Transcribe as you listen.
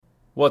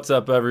What's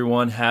up,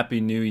 everyone? Happy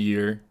New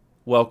Year.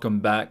 Welcome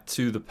back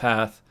to The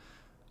Path.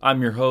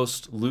 I'm your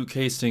host, Luke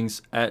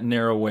Hastings at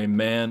Narrowway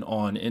Man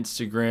on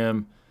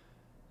Instagram.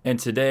 And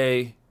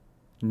today,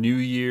 New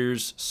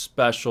Year's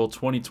special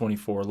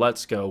 2024.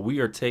 Let's go. We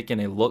are taking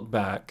a look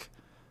back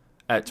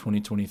at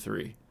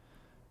 2023.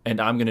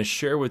 And I'm going to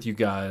share with you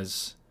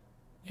guys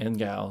and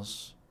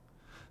gals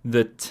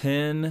the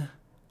 10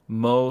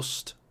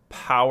 most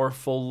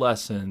powerful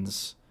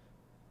lessons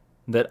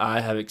that I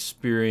have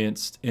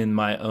experienced in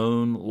my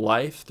own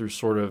life through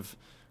sort of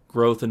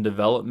growth and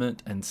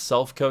development and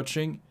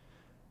self-coaching,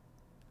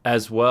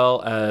 as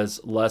well as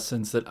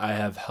lessons that I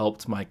have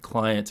helped my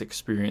clients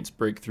experience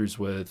breakthroughs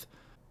with.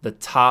 The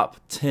top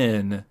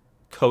 10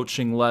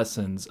 coaching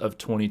lessons of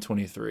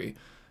 2023.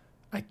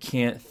 I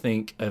can't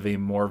think of a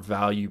more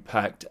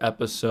value-packed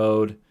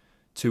episode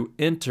to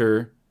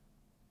enter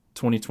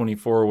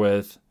 2024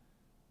 with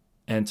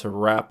and to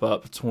wrap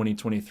up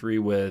 2023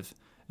 with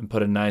and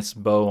put a nice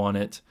bow on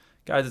it.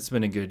 Guys, it's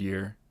been a good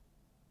year.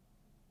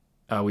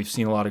 We've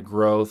seen a lot of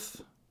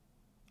growth,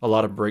 a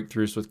lot of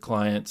breakthroughs with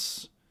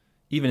clients,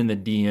 even in the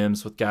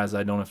DMs with guys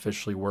I don't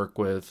officially work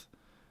with.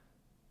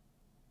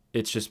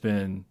 It's just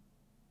been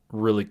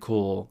really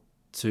cool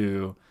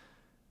to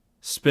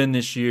spend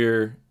this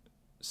year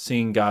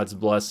seeing God's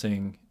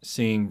blessing,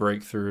 seeing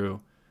breakthrough,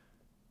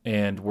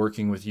 and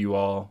working with you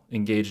all,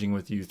 engaging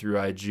with you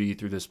through IG,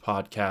 through this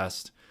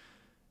podcast.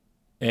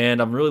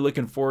 And I'm really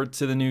looking forward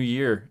to the new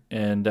year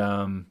and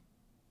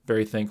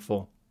very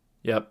thankful.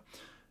 Yep.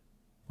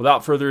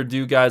 Without further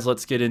ado, guys,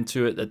 let's get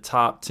into it. The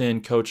top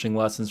 10 coaching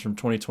lessons from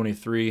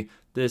 2023.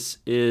 This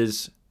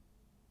is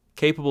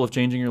capable of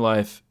changing your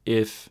life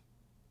if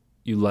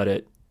you let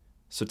it.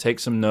 So take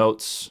some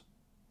notes.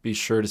 Be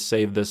sure to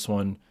save this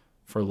one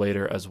for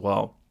later as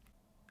well.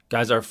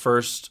 Guys, our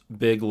first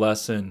big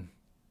lesson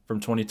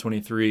from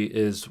 2023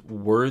 is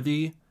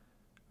worthy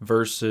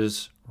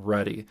versus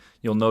ready.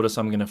 You'll notice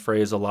I'm going to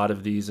phrase a lot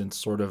of these in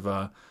sort of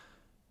a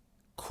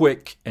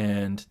quick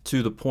and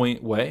to the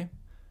point way.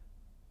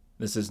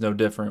 This is no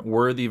different.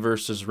 Worthy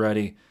versus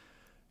ready.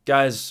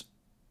 Guys,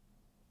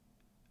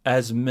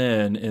 as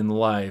men in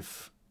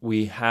life,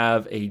 we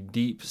have a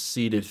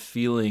deep-seated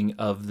feeling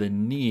of the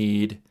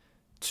need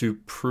to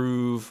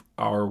prove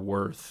our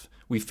worth.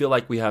 We feel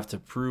like we have to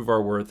prove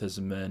our worth as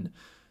men.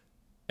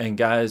 And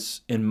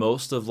guys, in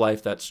most of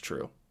life, that's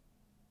true.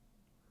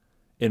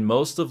 In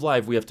most of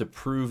life, we have to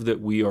prove that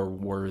we are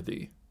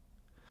worthy.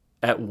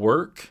 At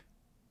work,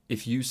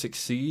 if you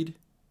succeed,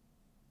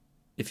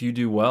 if you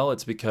do well,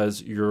 it's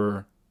because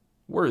you're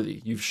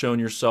worthy. You've shown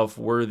yourself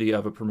worthy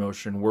of a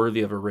promotion,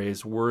 worthy of a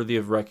raise, worthy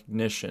of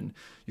recognition.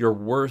 Your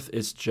worth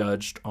is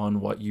judged on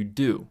what you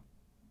do.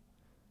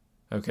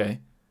 Okay?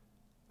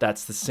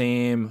 That's the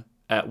same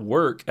at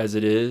work as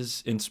it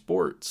is in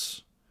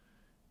sports,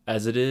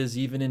 as it is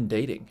even in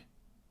dating,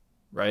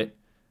 right?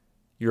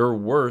 Your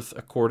worth,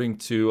 according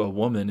to a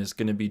woman, is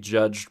going to be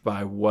judged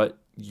by what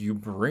you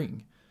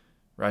bring,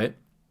 right?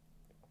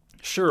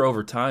 Sure,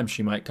 over time,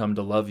 she might come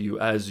to love you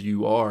as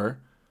you are,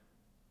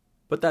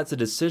 but that's a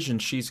decision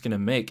she's going to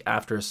make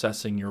after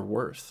assessing your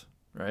worth,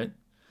 right?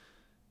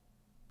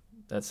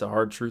 That's the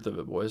hard truth of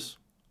it, boys.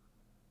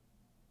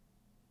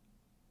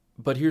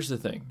 But here's the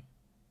thing.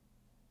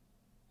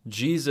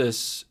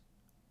 Jesus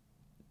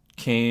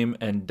came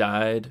and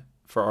died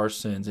for our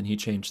sins, and he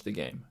changed the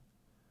game.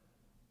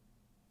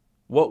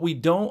 What we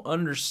don't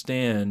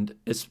understand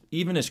is,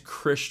 even as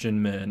Christian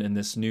men in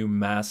this new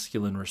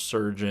masculine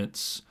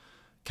resurgence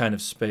kind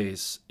of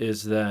space,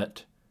 is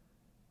that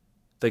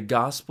the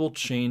gospel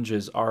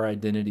changes our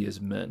identity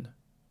as men.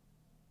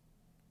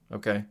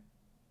 Okay?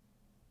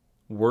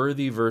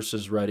 Worthy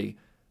versus ready.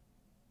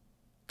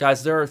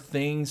 Guys, there are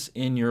things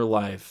in your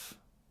life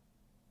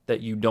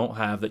that you don't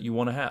have that you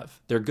want to have.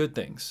 They're good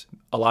things.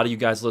 A lot of you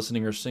guys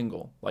listening are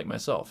single, like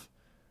myself.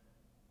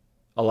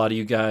 A lot of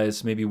you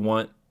guys maybe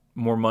want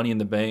more money in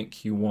the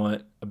bank, you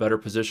want a better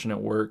position at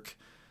work,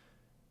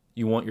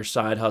 you want your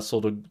side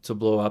hustle to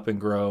blow up and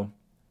grow.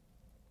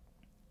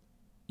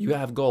 You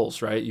have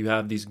goals, right? You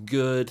have these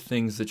good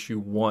things that you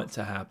want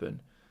to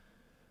happen,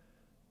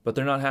 but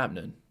they're not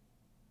happening.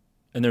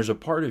 And there's a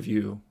part of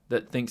you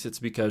that thinks it's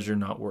because you're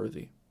not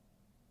worthy.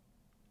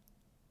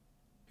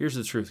 Here's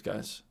the truth,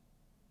 guys.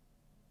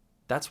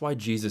 That's why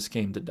Jesus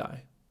came to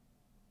die.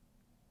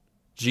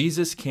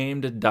 Jesus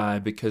came to die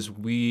because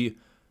we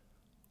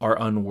are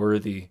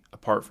unworthy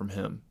apart from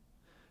him.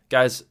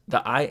 Guys,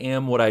 the I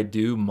am what I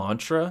do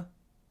mantra,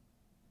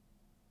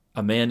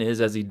 a man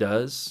is as he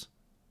does,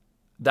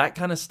 that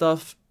kind of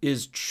stuff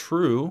is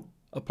true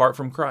apart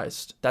from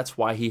Christ. That's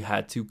why he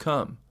had to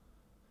come.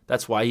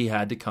 That's why he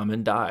had to come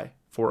and die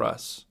for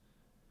us.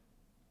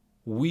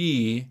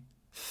 We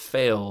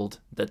failed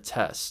the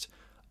test.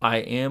 I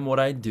am what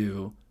I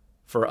do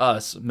for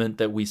us meant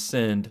that we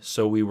sinned,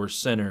 so we were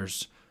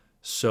sinners,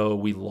 so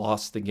we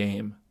lost the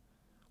game.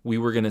 We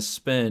were going to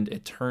spend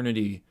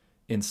eternity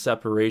in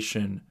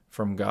separation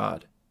from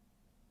God.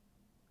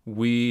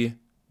 We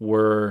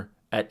were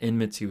at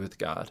enmity with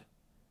God.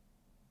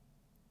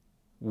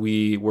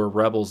 We were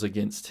rebels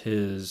against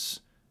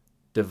his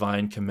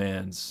divine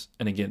commands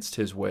and against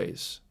his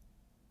ways.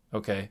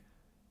 Okay?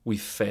 We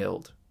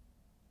failed.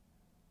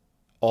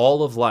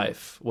 All of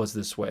life was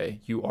this way.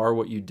 You are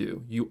what you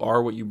do. You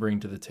are what you bring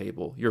to the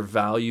table. Your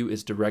value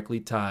is directly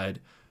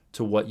tied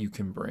to what you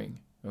can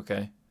bring,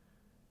 okay?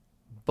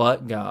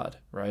 But God,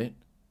 right?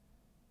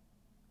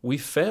 We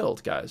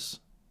failed, guys.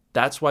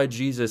 That's why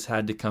Jesus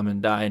had to come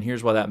and die. And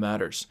here's why that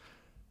matters.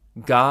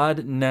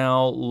 God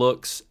now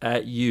looks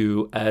at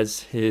you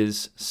as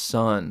his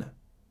son.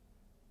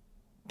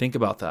 Think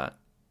about that.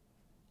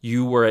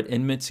 You were at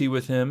enmity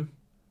with him,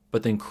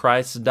 but then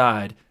Christ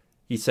died.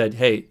 He said,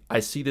 hey, I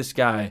see this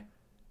guy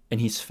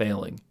and he's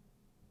failing.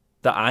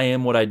 The I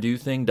am what I do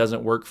thing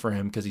doesn't work for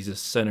him because he's a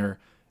sinner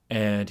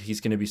and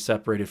he's going to be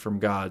separated from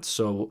God.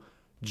 So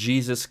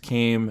Jesus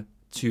came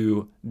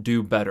to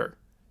do better.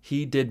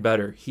 He did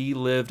better. He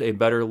lived a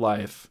better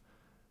life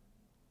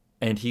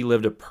and he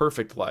lived a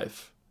perfect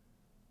life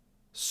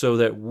so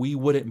that we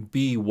wouldn't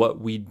be what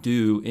we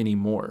do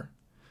anymore.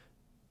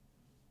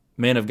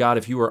 Man of God,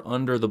 if you are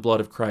under the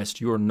blood of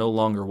Christ, you are no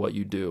longer what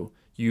you do.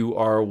 You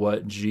are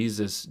what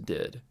Jesus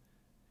did.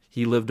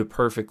 He lived a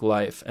perfect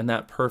life, and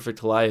that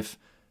perfect life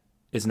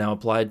is now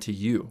applied to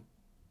you.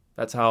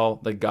 That's how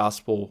the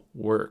gospel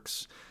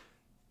works.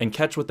 And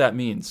catch what that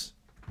means.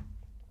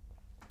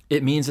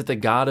 It means that the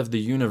God of the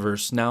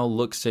universe now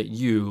looks at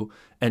you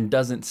and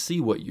doesn't see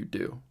what you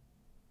do,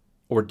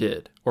 or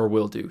did, or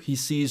will do. He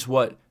sees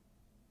what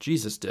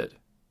Jesus did.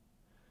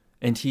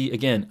 And he,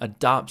 again,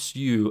 adopts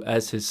you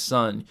as his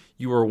son.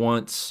 You were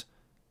once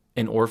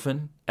an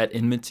orphan at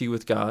enmity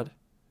with God,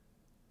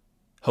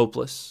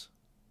 hopeless,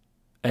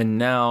 and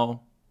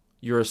now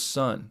you're a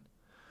son.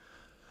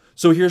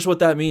 So here's what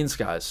that means,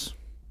 guys.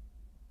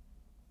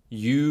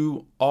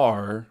 You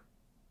are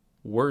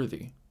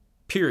worthy,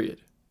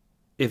 period.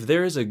 If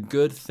there is a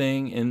good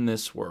thing in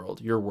this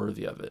world, you're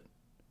worthy of it,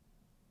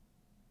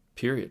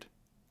 period.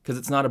 Because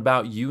it's not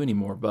about you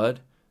anymore,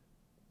 bud.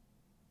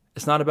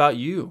 It's not about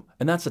you.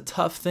 And that's a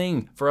tough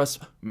thing for us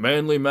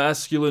manly,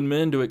 masculine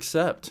men to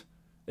accept,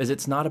 is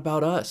it's not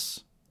about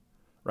us,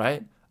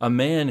 right? A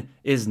man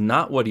is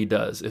not what he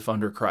does if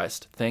under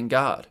Christ. Thank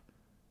God.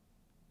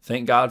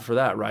 Thank God for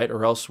that, right?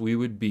 Or else we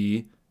would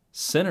be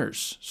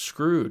sinners,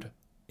 screwed,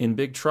 in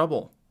big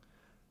trouble.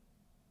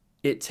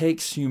 It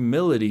takes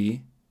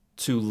humility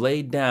to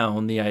lay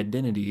down the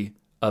identity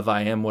of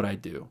I am what I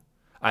do.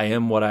 I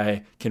am what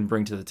I can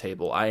bring to the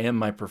table. I am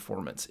my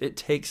performance. It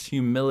takes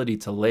humility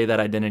to lay that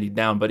identity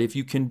down. But if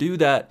you can do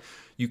that,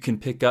 you can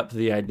pick up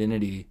the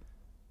identity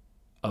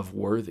of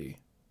worthy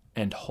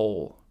and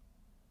whole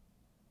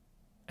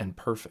and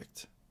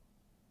perfect.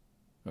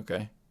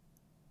 Okay?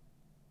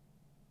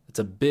 It's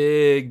a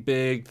big,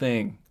 big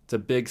thing. It's a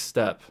big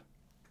step.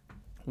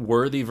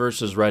 Worthy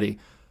versus ready.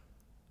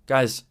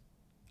 Guys,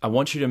 I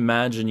want you to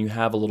imagine you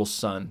have a little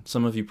son.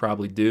 Some of you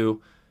probably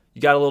do.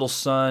 You got a little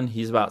son.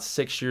 He's about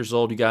 6 years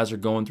old. You guys are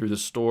going through the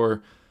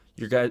store.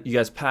 You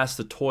guys pass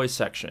the toy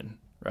section,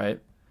 right?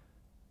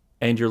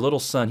 And your little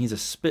son, he's a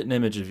spitting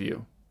image of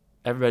you.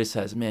 Everybody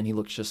says, man, he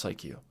looks just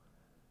like you,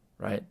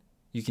 right?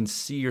 You can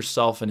see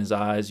yourself in his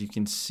eyes. You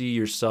can see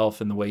yourself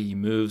in the way he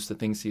moves, the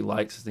things he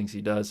likes, the things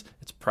he does.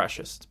 It's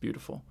precious. It's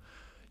beautiful.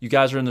 You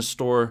guys are in the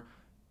store.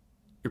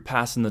 You're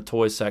passing the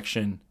toy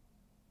section,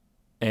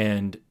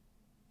 and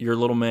your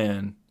little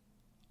man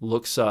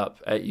looks up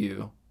at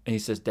you, and he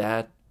says,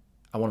 Dad,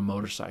 I want a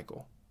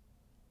motorcycle.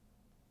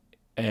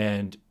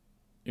 And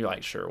you're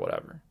like, sure,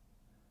 whatever.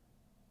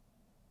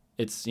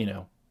 It's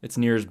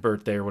near his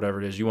birthday or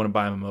whatever it is. You want to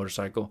buy him a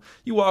motorcycle.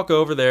 You walk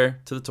over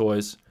there to the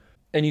toys,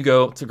 and you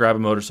go to grab a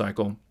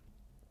motorcycle.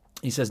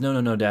 He says,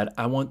 no, Dad,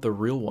 I want the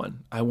real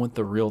one. I want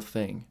the real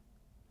thing.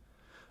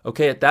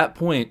 Okay, at that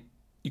point,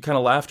 you kind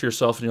of laugh to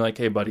yourself and you're like,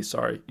 hey, buddy,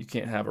 sorry, you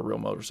can't have a real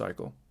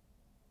motorcycle,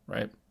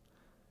 right?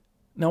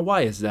 Now,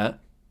 why is that?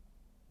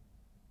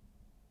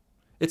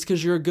 It's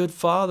because you're a good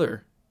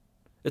father.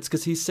 It's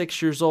because he's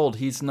 6 years old.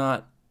 He's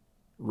not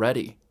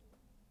ready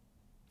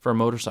for a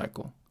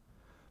motorcycle.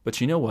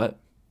 But you know what?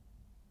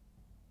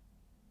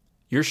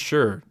 You're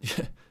sure.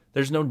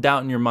 There's no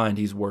doubt in your mind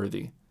he's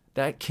worthy.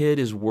 That kid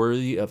is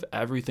worthy of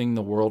everything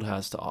the world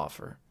has to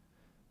offer.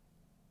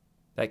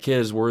 That kid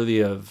is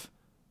worthy of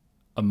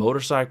a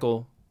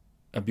motorcycle,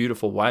 a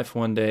beautiful wife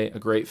one day, a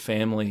great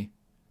family.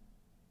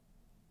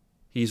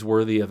 He's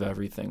worthy of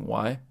everything.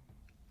 Why?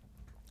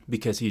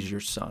 Because he's your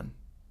son.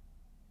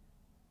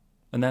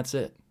 And that's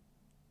it.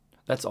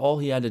 That's all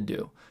he had to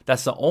do.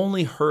 That's the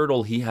only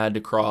hurdle he had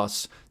to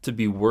cross to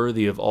be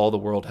worthy of all the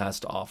world has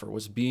to offer,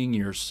 was being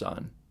your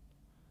son.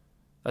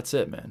 That's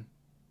it, man.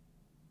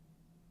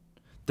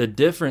 The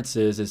difference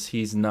is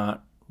he's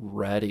not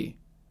ready.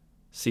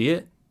 See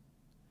it?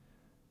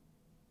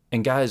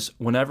 And guys,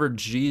 whenever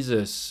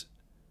Jesus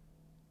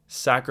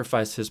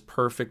sacrificed his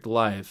perfect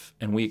life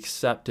and we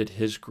accepted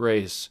his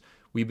grace,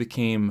 we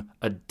became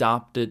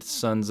adopted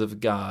sons of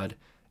God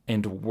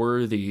and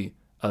worthy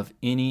of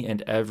any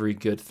and every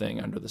good thing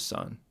under the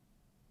sun.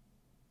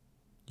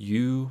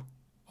 You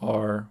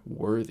are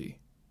worthy.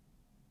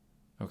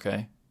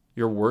 Okay?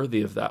 You're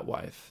worthy of that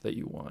wife that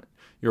you want.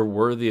 You're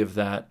worthy of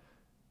that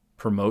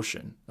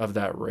promotion, of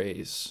that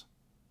raise.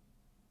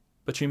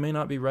 But you may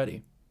not be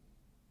ready,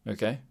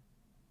 okay?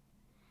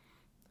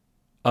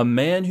 A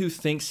man who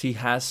thinks he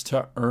has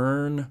to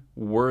earn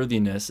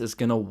worthiness is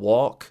going to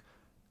walk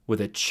with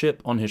a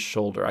chip on his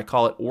shoulder. I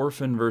call it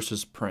orphan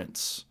versus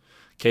prince.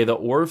 Okay, the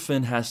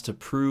orphan has to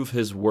prove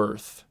his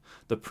worth.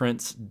 The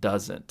prince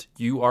doesn't.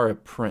 You are a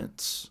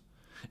prince.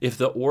 If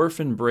the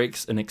orphan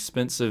breaks an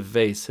expensive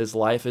vase, his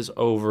life is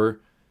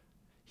over.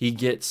 He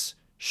gets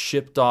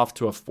shipped off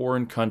to a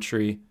foreign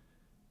country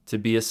to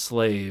be a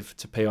slave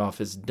to pay off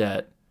his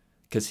debt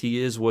because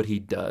he is what he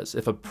does.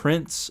 If a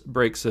prince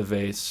breaks a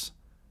vase,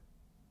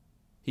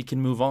 he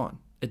can move on.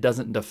 It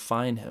doesn't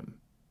define him.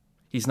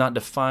 He's not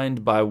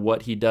defined by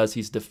what he does.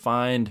 He's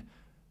defined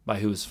by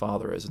who his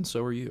father is, and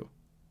so are you.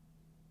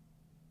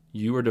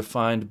 You are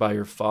defined by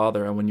your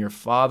father, and when your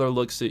father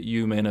looks at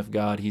you, man of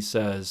God, he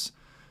says,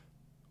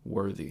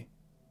 worthy.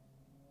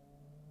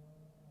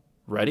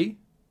 Ready?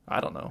 I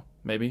don't know.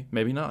 Maybe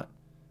not.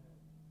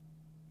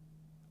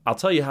 I'll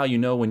tell you how you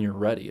know when you're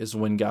ready is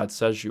when God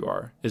says you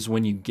are, is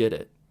when you get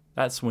it.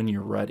 That's when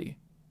you're ready.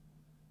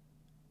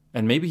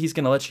 And maybe he's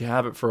going to let you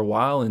have it for a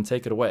while and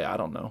take it away. I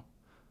don't know.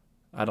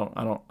 I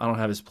don't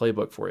have his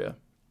playbook for you.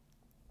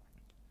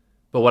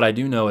 But what I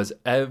do know is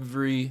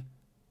every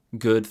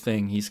good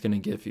thing he's going to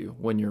give you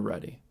when you're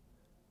ready.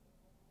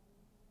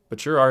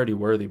 But you're already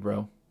worthy,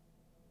 bro.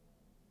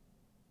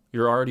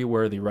 You're already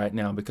worthy right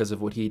now because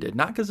of what he did.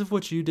 Not because of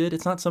what you did.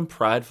 It's not some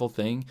prideful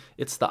thing.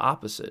 It's the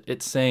opposite.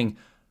 It's saying,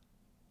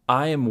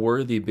 I am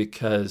worthy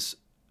because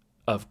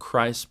of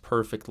Christ's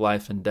perfect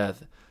life and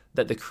death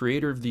that the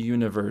creator of the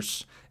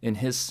universe in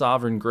his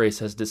sovereign grace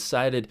has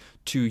decided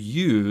to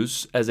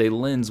use as a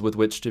lens with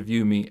which to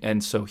view me.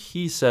 And so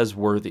he says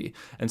worthy.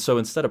 And so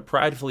instead of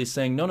pridefully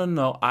saying,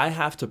 no, I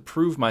have to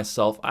prove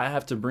myself, I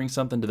have to bring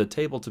something to the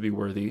table to be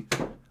worthy,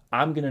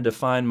 I'm going to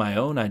define my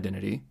own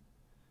identity.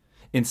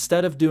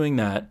 Instead of doing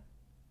that,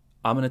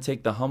 I'm going to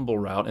take the humble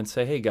route and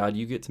say, hey, God,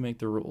 you get to make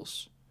the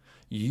rules.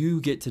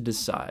 You get to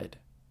decide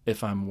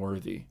if I'm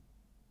worthy.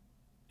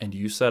 And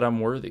you said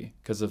I'm worthy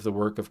because of the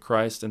work of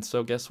Christ. And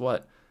so guess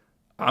what?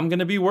 I'm going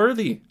to be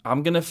worthy.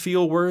 I'm going to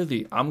feel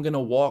worthy. I'm going to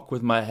walk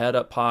with my head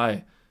up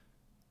high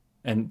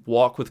and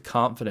walk with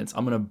confidence.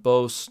 I'm going to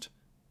boast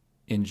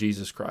in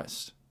Jesus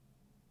Christ.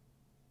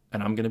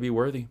 And I'm going to be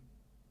worthy.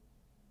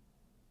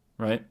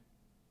 Right?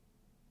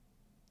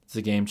 It's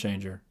a game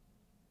changer.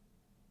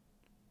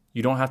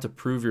 You don't have to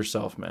prove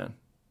yourself, man.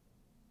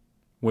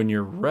 When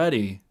you're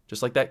ready,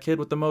 just like that kid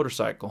with the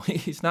motorcycle,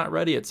 he's not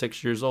ready at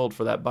 6 years old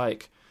for that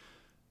bike.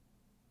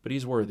 But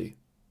he's worthy.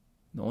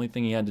 The only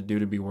thing he had to do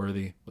to be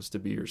worthy was to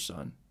be your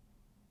son.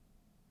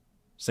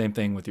 Same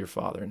thing with your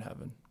Father in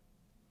heaven.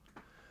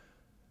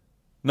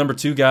 Number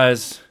 2,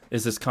 guys,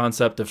 is this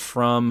concept of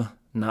from,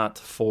 not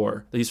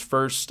for. These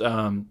first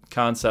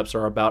concepts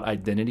are about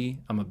identity.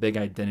 I'm a big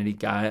identity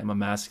guy. I'm a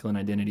masculine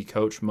identity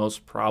coach.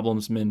 Most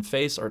problems men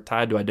face are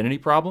tied to identity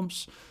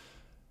problems.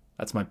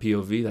 That's my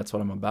POV. That's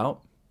what I'm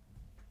about.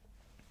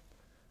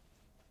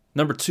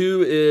 Number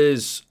 2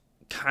 is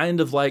kind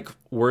of like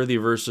worthy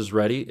versus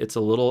ready. It's a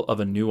little of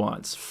a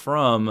nuance.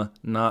 From,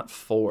 not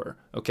for.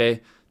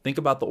 Okay? Think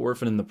about the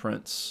orphan and the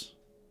prince.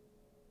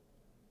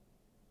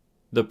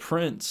 The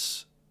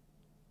prince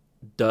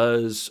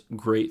does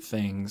great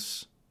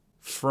things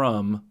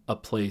from a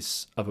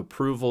place of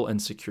approval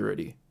and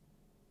security.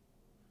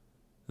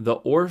 The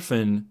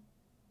orphan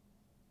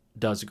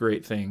does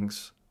great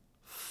things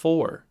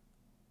for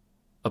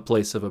a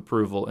place of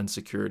approval and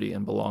security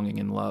and belonging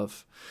and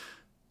love.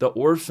 The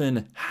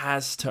orphan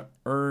has to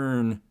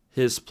earn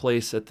his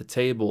place at the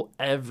table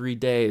every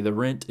day. The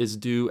rent is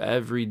due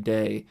every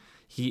day.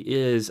 He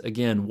is,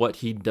 again, what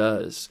he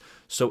does.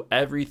 So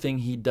everything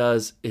he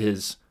does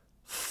is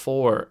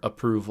for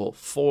approval,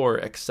 for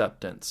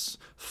acceptance,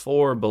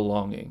 for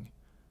belonging,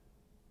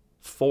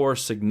 for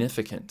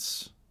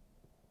significance.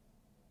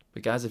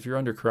 But guys, if you're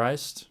under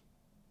Christ,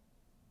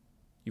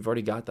 you've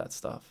already got that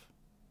stuff.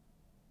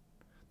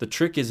 The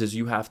trick is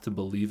you have to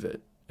believe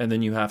it. And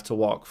then you have to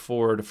walk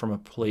forward from a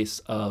place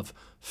of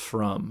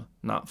from,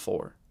 not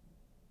for.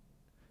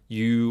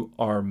 You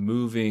are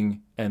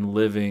moving and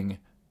living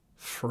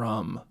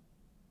from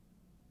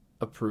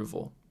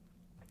approval,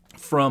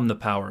 from the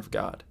power of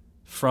God,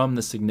 from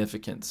the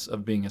significance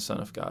of being a son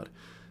of God.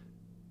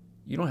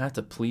 You don't have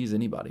to please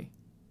anybody.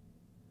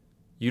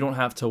 You don't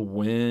have to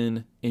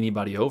win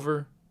anybody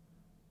over.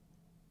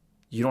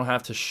 You don't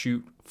have to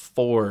shoot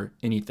for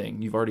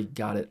anything. You've already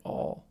got it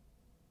all.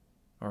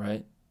 All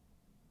right?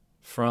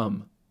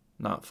 From,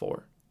 not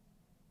for.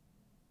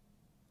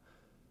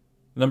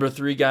 Number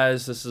 3,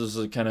 guys, this is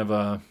a kind of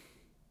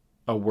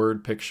a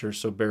word picture,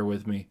 so bear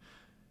with me.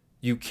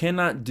 You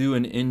cannot do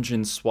an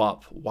engine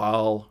swap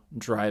while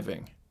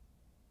driving.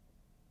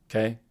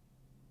 Okay?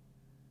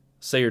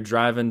 Say you're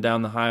driving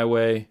down the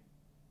highway,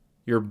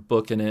 you're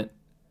booking it,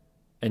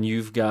 and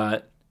you've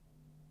got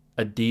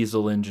a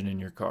diesel engine in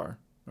your car.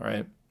 All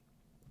right?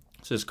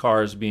 So this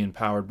car is being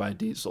powered by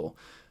diesel.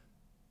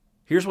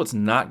 Here's what's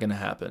not going to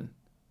happen.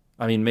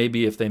 I mean,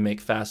 maybe if they make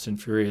Fast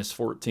and Furious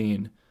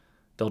 14,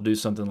 they'll do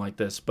something like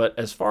this. But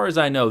as far as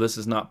I know, this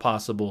is not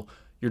possible.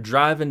 You're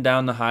driving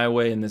down the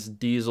highway in this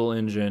diesel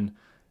engine,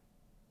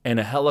 and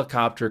a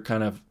helicopter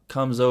kind of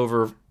comes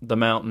over the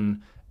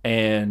mountain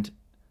and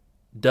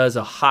does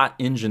a hot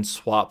engine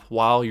swap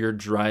while you're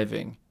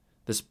driving.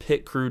 This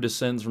pit crew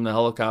descends from the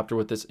helicopter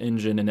with this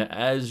engine, and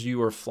as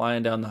you are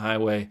flying down the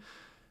highway,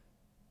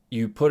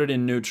 you put it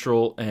in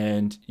neutral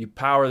and you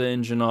power the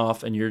engine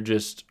off, and you're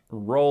just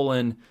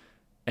rolling,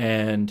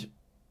 and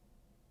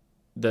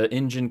the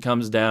engine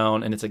comes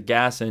down, and it's a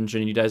gas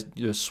engine. You guys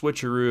do a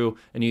switcheroo,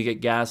 and you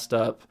get gassed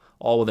up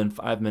all within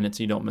 5 minutes.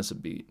 And you don't miss a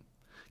beat.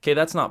 Okay,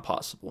 that's not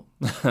possible.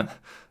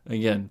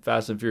 Again,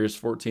 Fast and Furious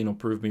 14 will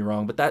prove me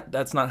wrong, but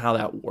that's not how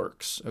that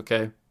works,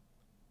 okay?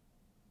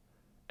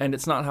 And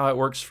it's not how it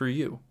works for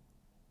you.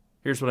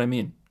 Here's what I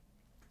mean.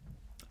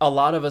 A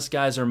lot of us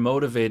guys are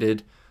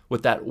motivated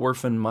with that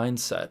orphan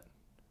mindset.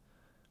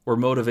 We're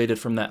motivated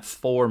from that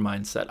for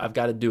mindset. I've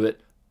got to do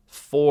it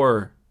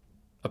for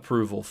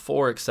approval,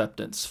 for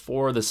acceptance,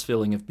 for this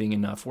feeling of being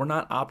enough. We're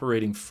not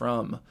operating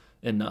from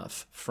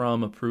enough,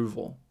 from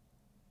approval,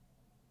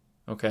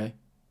 okay?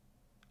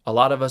 A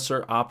lot of us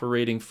are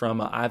operating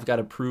from I've got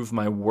to prove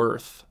my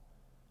worth.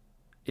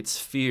 It's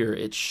fear,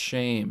 it's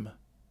shame,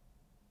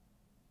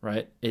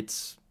 right?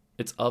 It's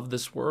of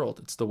this world.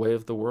 It's the way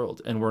of the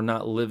world. And we're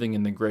not living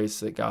in the grace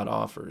that God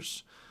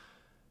offers.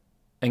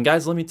 And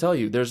guys, let me tell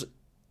you, there's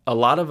a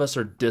lot of us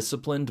are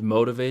disciplined,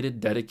 motivated,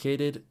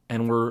 dedicated,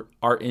 and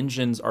our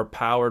engines are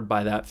powered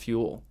by that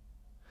fuel.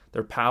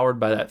 They're powered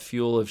by that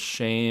fuel of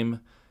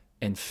shame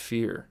and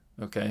fear,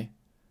 okay?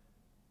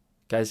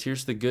 Guys,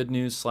 here's the good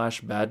news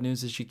 / bad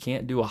news is you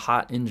can't do a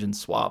hot engine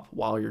swap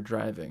while you're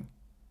driving.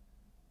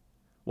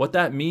 What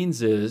that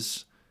means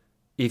is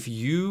if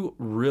you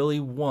really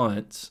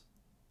want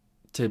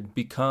to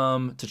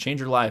change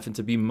your life and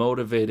to be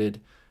motivated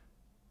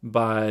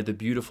by the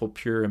beautiful,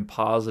 pure, and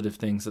positive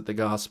things that the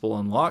gospel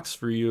unlocks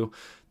for you,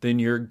 then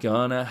you're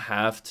gonna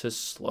have to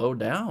slow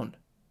down.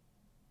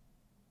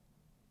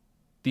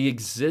 The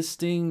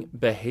existing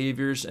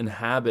behaviors and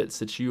habits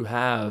that you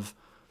have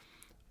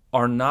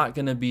are not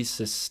going to be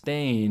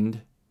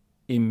sustained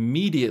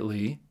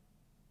immediately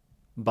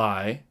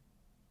by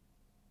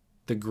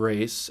the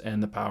grace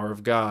and the power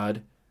of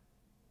God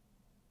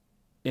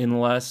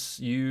unless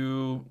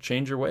you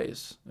change your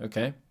ways,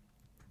 okay?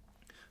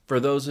 For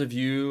those of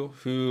you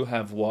who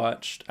have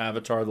watched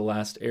Avatar: The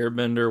Last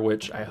Airbender,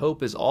 which I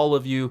hope is all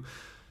of you,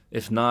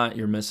 if not,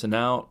 you're missing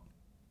out,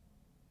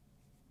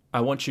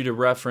 I want you to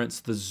reference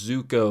the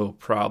Zuko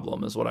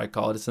problem, is what I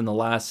call it. It's in the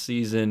last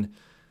season.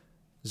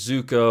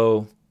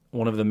 Zuko,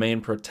 one of the main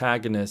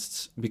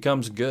protagonists,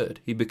 becomes good.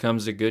 He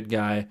becomes a good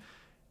guy,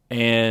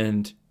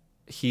 and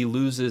he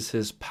loses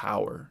his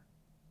power.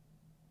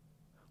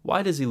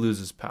 Why does he lose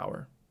his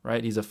power?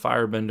 Right? He's a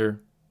firebender.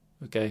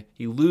 Okay?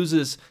 He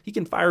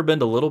can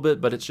firebend a little bit,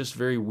 but it's just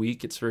very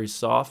weak. It's very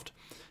soft.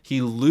 He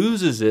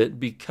loses it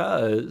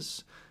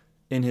because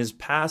in his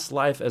past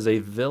life as a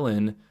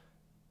villain,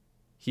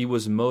 he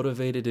was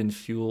motivated and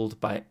fueled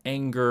by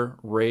anger,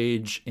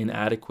 rage,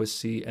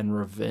 inadequacy, and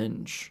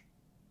revenge.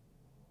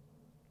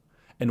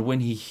 And when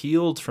he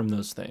healed from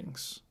those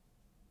things,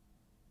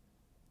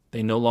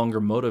 they no longer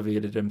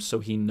motivated him, so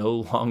he no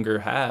longer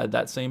had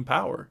that same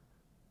power.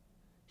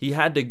 He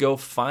had to go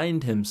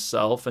find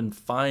himself and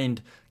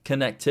find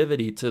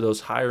connectivity to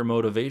those higher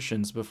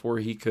motivations before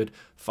he could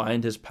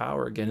find his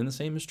power again. And the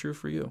same is true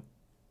for you.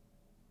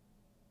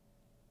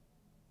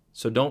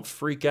 So don't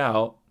freak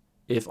out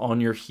if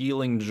on your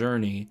healing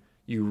journey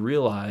you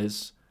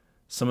realize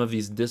some of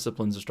these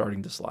disciplines are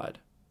starting to slide.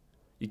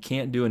 You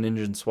can't do an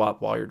engine swap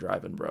while you're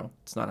driving, bro.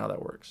 It's not how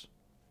that works.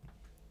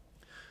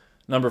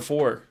 Number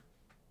 4,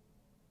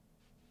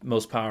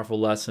 most powerful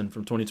lesson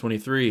from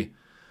 2023.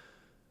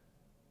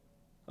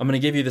 I'm going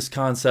to give you this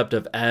concept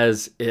of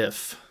as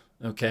if,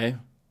 okay?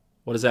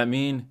 What does that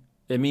mean?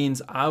 It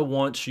means I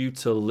want you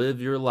to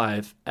live your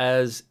life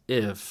as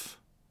if,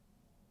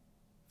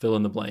 fill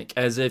in the blank,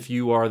 as if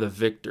you are the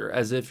victor,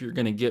 as if you're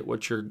going to get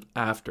what you're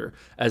after,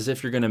 as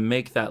if you're going to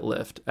make that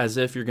lift, as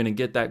if you're going to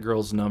get that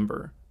girl's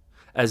number,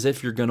 as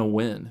if you're going to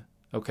win,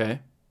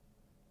 okay?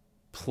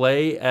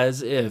 Play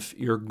as if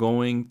you're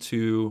going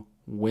to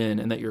win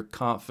and that you're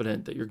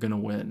confident that you're going to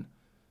win.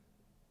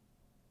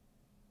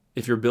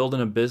 If you're building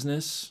a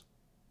business,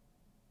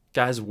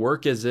 guys,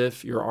 work as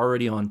if you're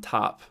already on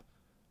top.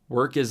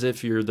 Work as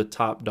if you're the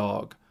top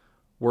dog.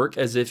 Work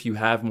as if you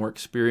have more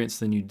experience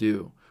than you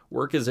do.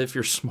 Work as if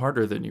you're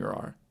smarter than you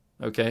are,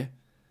 okay?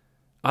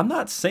 I'm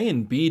not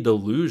saying be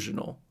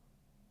delusional,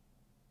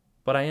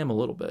 but I am a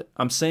little bit.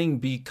 I'm saying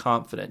be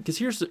confident. Because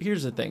here's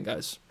the thing,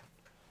 guys.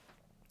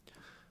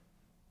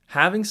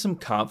 Having some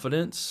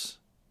confidence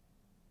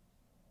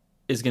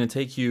is going to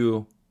take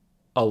you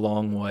a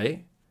long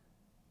way.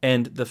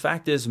 And the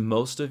fact is,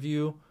 most of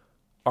you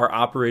are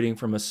operating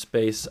from a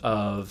space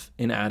of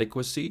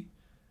inadequacy,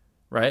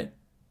 right?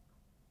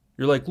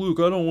 You're like, Luke,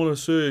 I don't want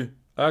to say,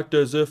 act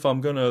as if I'm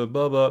going to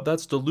blah, blah.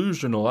 That's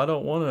delusional. I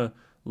don't want to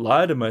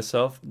lie to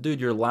myself. Dude,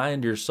 you're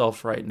lying to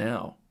yourself right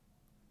now.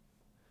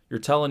 You're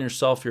telling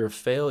yourself you're a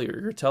failure.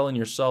 You're telling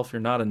yourself you're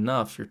not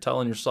enough. You're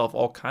telling yourself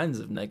all kinds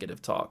of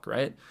negative talk,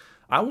 right?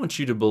 I want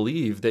you to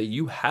believe that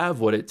you have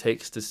what it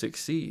takes to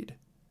succeed.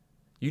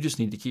 You just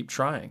need to keep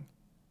trying.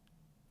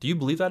 Do you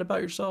believe that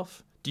about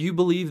yourself? Do you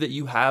believe that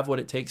you have what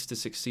it takes to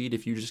succeed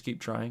if you just keep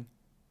trying?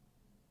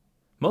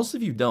 Most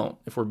of you don't,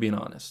 if we're being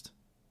honest.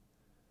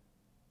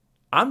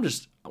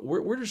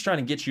 We're just trying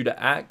to get you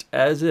to act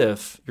as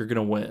if you're going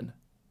to win.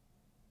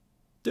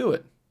 Do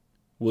it.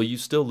 Will you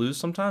still lose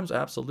sometimes?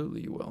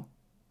 Absolutely you will.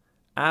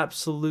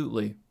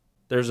 Absolutely.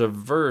 There's a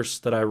verse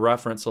that I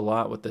reference a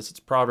lot with this. It's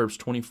Proverbs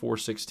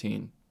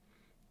 24:16.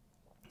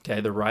 Okay,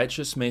 the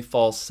righteous may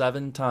fall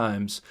 7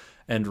 times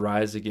and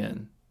rise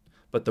again,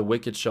 but the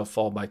wicked shall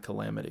fall by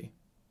calamity.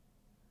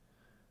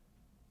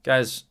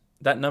 Guys,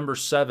 that number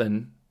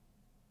 7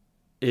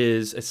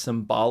 is a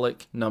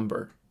symbolic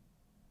number.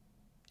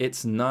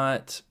 It's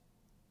not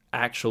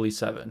actually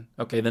 7.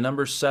 Okay, the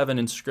number 7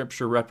 in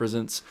Scripture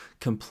represents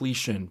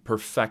completion,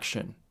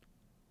 perfection,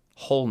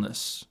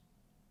 wholeness.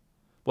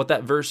 What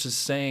that verse is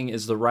saying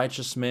is the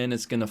righteous man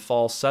is going to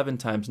fall 7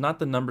 times, not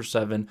the number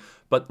 7,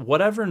 but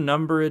whatever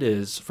number it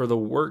is for the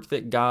work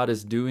that God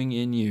is doing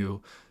in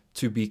you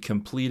to be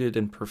completed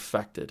and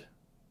perfected.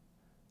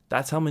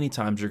 That's how many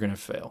times you're going to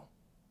fail.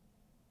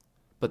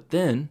 But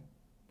then,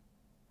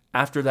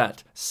 after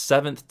that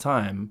 7th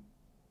time,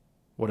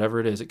 whatever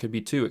it is, it could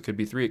be 2, it could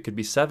be 3, it could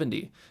be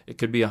 70, it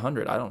could be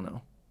 100, I don't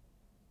know.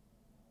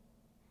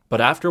 But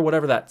after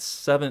whatever that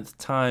 7th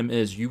time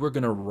is, you are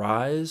going to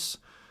rise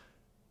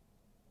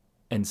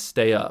and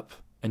stay up,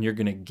 and you're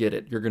going to get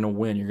it. You're going to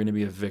win. You're going to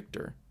be a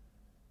victor.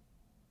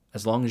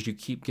 As long as you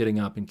keep getting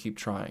up and keep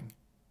trying.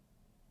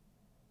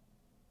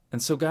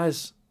 And so,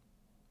 guys,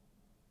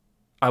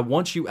 I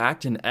want you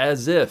acting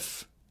as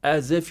if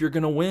you're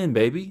going to win,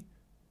 baby.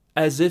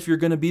 As if you're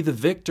going to be the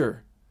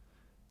victor.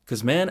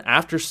 Because, man,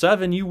 after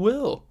 7, you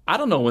will. I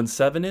don't know when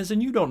 7 is,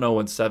 and you don't know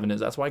when 7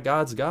 is. That's why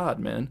God's God,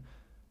 man.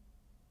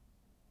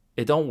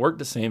 It don't work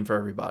the same for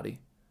everybody.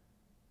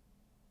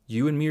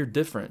 You and me are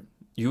different.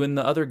 You and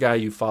the other guy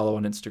you follow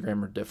on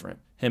Instagram are different.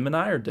 Him and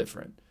I are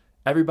different.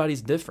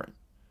 Everybody's different.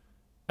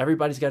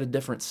 Everybody's got a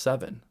different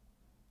 7.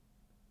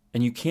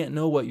 And you can't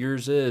know what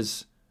yours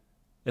is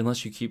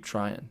unless you keep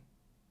trying.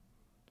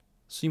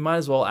 So you might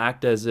as well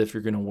act as if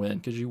you're going to win,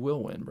 because you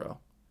will win, bro.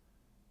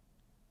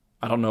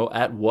 I don't know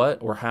at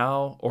what or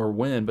how or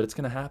when, but it's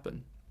going to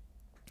happen.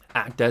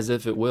 Act as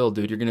if it will,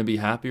 dude. You're going to be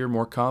happier,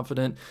 more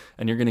confident,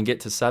 and you're going to get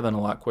to 7 a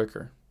lot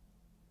quicker.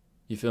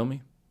 You feel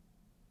me?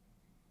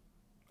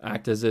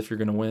 Act as if you're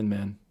going to win,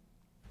 man.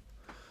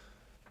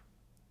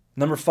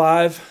 Number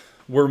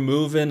 5, we're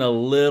moving a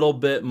little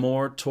bit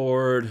more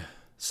toward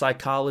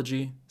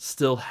psychology,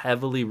 still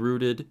heavily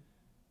rooted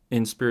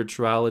in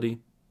spirituality.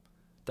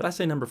 Did I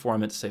say number 4? I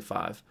meant to say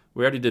 5.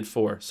 We already did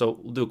 4, so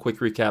we'll do a quick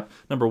recap.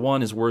 Number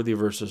 1 is worthy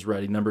versus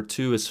ready. Number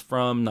 2 is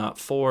from, not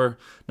for.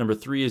 Number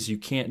 3 is you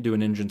can't do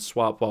an engine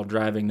swap while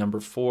driving. Number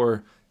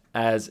 4,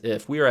 as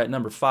if. We are at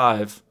number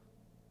 5.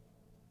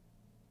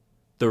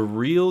 The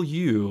real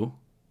you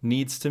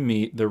needs to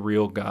meet the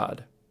real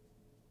God.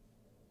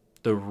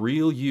 The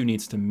real you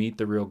needs to meet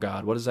the real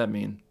God. What does that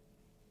mean?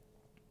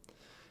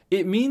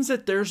 It means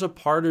that there's a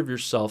part of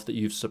yourself that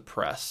you've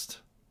suppressed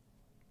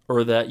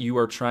or that you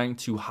are trying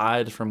to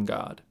hide from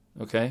God,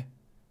 okay?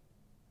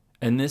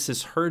 And this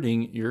is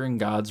hurting your and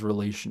God's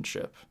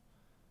relationship.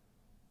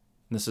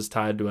 And this is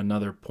tied to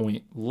another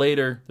point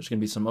later. There's going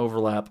to be some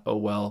overlap. Oh,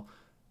 well.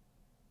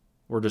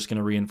 We're just going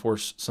to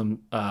reinforce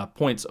some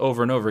points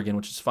over and over again,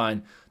 which is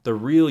fine. The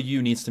real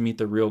you needs to meet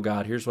the real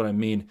God. Here's what I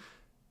mean.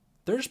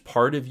 There's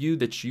part of you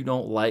that you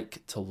don't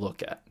like to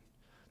look at.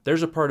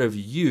 There's a part of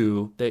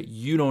you that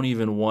you don't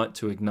even want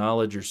to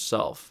acknowledge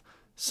yourself.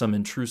 Some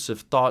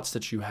intrusive thoughts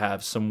that you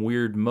have, some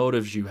weird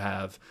motives you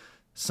have,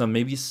 some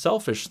maybe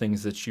selfish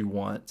things that you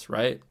want,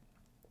 right?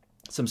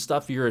 Some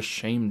stuff you're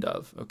ashamed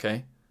of,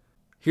 okay?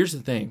 Here's the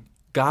thing.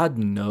 God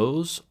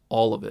knows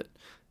all of it.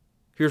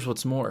 Here's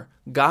what's more.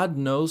 God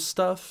knows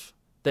stuff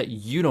that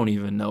you don't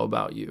even know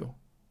about you.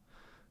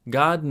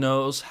 God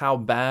knows how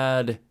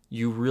bad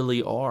you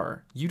really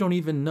are. You don't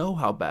even know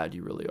how bad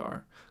you really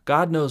are.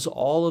 God knows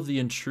all of the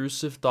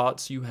intrusive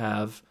thoughts you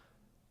have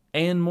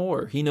and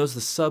more. He knows the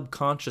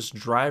subconscious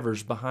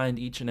drivers behind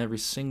each and every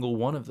single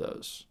one of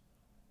those.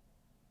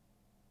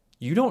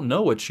 You don't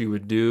know what you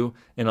would do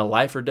in a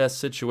life or death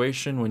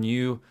situation when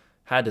you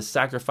had to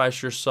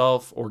sacrifice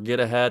yourself or get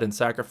ahead and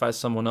sacrifice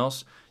someone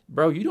else.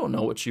 Bro, you don't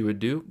know what you would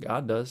do.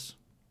 God does.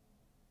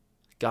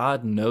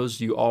 God knows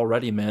you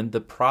already, man.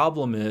 The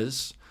problem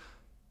is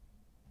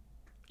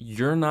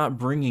you're not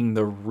bringing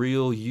the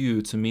real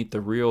you to meet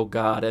the real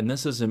God. And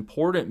this is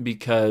important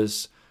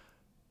because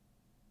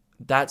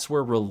that's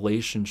where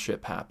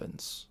relationship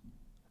happens.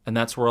 And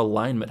that's where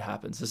alignment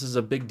happens. This is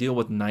a big deal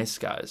with nice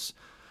guys.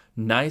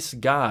 Nice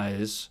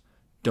guys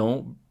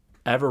don't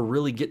ever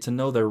really get to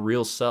know their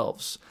real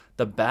selves.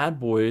 The bad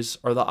boys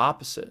are the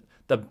opposite.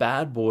 The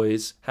bad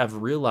boys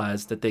have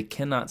realized that they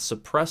cannot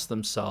suppress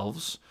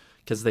themselves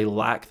because they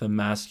lack the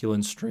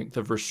masculine strength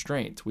of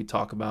restraint. We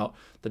talk about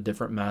the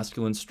different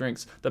masculine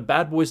strengths. The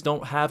bad boys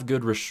don't have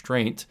good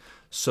restraint,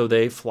 so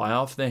they fly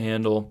off the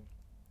handle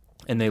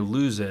and they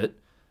lose it,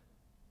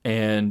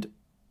 and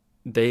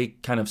they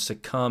kind of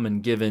succumb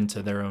and give in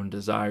to their own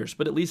desires.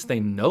 But at least they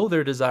know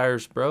their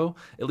desires, bro.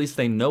 At least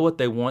they know what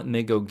they want and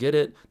they go get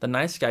it. The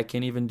nice guy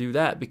can't even do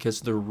that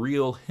because the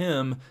real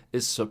him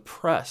is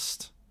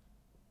suppressed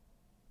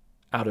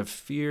out of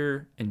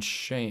fear and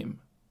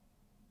shame.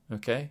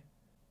 Okay?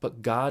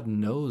 But God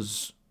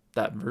knows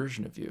that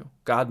version of you.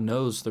 God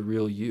knows the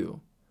real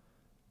you.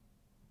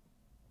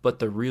 But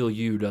the real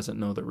you doesn't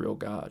know the real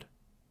God.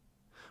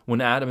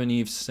 When Adam and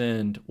Eve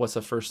sinned, what's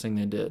the first thing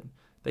they did?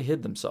 They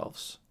hid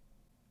themselves.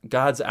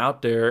 God's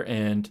out there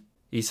and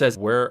he says,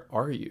 "Where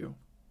are you?"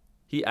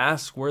 He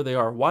asks where they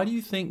are. Why do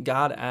you think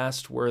God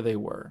asked where they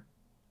were?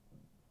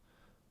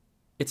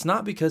 It's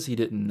not because he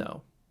didn't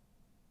know.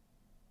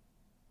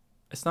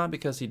 It's not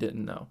because he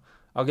didn't know.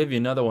 I'll give you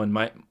another one.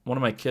 One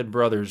of my kid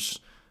brothers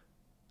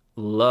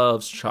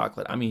loves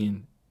chocolate. I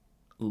mean,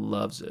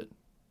 loves it.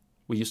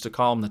 We used to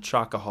call him the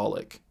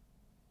chocoholic.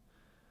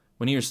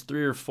 When he was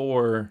 3 or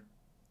 4,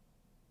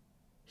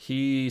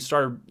 he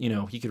started,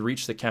 he could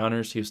reach the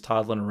counters. He was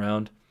toddling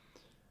around.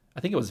 I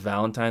think it was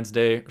Valentine's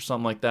Day or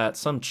something like that.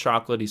 Some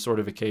chocolatey sort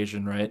of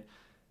occasion, right?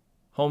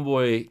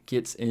 Homeboy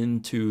gets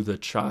into the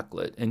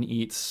chocolate and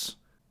eats.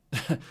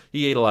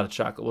 He ate a lot of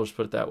chocolate. We'll just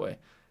put it that way.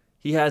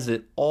 He has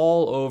it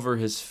all over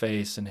his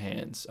face and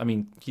hands. I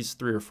mean, he's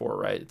 3 or 4,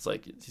 right? It's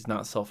like he's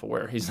not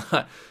self-aware.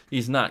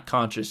 He's not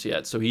conscious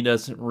yet. So he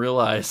doesn't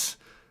realize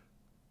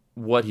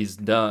what he's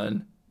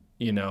done.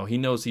 He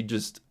knows he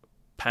just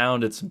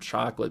pounded some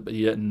chocolate, but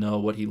he doesn't know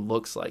what he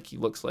looks like. He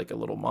looks like a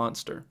little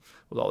monster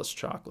with all this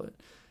chocolate.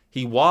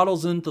 He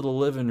waddles into the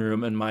living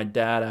room, and my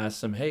dad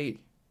asks him, "Hey,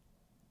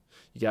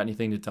 you got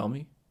anything to tell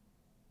me?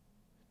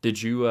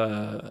 Did you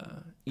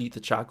eat the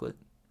chocolate?"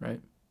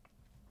 Right?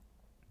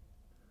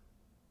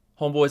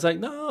 Homeboy's like,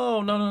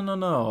 no.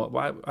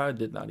 I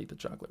did not eat the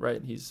chocolate,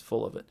 right? He's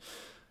full of it.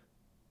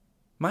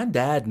 My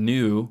dad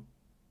knew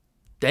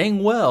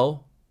dang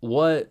well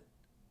what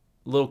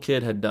little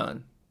kid had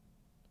done.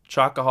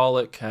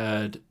 Chocoholic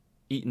had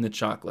eaten the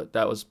chocolate.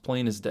 That was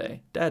plain as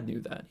day. Dad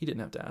knew that. He didn't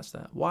have to ask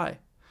that. Why?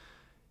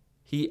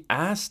 He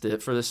asked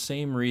it for the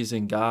same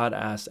reason God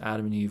asked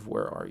Adam and Eve,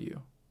 "Where are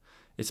you?"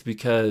 It's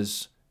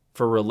because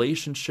for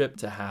relationship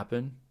to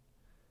happen,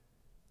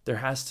 there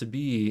has to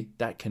be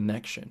that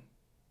connection.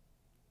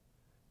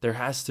 There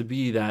has to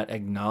be that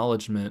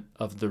acknowledgement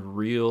of the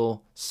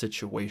real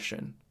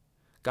situation.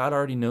 God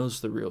already knows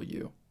the real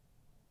you.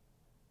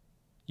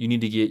 You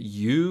need to get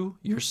you,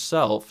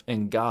 yourself,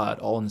 and God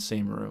all in the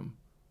same room.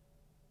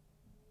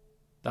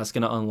 That's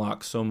going to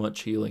unlock so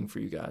much healing for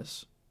you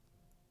guys.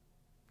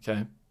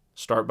 Okay?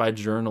 Start by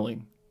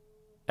journaling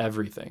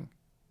everything.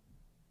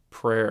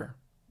 Prayer,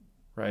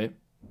 right?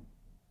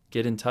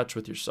 Get in touch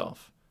with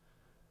yourself.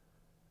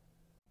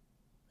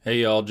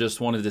 Hey y'all,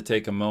 just wanted to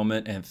take a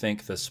moment and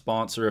thank the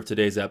sponsor of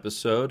today's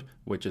episode,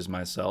 which is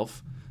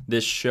myself.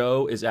 This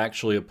show is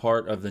actually a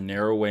part of the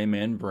Narrow Way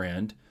Man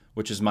brand,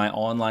 which is my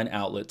online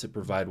outlet to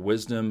provide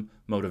wisdom,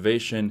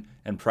 motivation,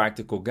 and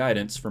practical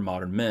guidance for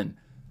modern men.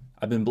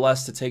 I've been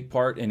blessed to take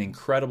part in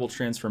incredible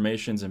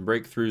transformations and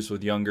breakthroughs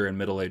with younger and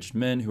middle-aged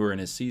men who are in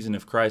a season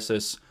of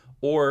crisis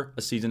or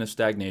a season of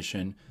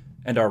stagnation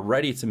and are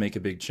ready to make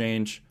a big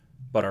change,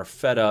 but are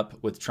fed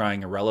up with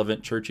trying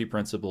irrelevant churchy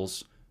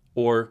principles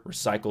or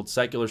recycled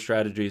secular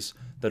strategies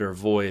that are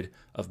void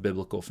of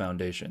biblical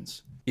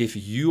foundations. If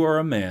you are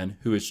a man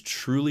who is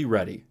truly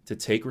ready to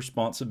take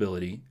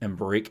responsibility and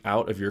break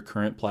out of your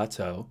current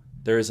plateau,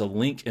 there is a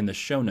link in the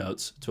show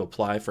notes to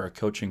apply for a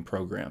coaching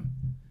program.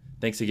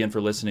 Thanks again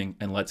for listening,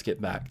 and let's get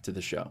back to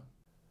the show.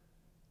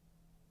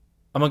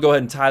 I'm going to go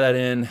ahead and tie that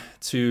in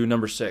to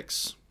number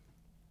 6.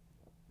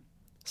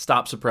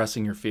 Stop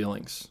suppressing your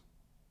feelings.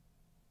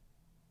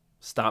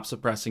 Stop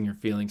suppressing your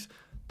feelings.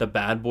 The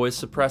bad boys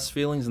suppress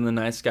feelings and the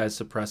nice guys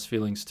suppress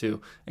feelings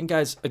too. And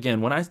guys, again,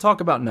 when I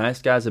talk about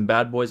nice guys and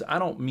bad boys, I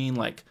don't mean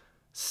like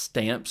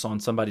stamps on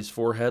somebody's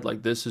forehead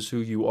like this is who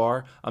you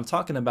are. I'm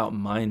talking about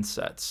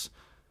mindsets.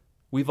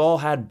 We've all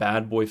had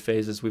bad boy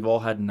phases. We've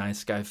all had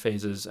nice guy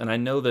phases. And I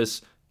know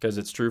this because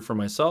it's true for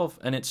myself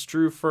and it's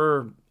true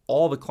for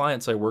all the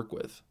clients I work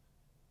with,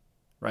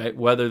 right?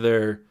 Whether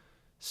they're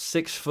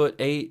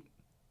 6'8",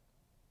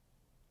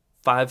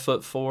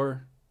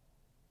 5'4",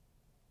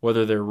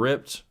 whether they're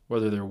ripped,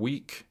 whether they're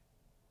weak,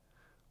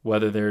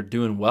 whether they're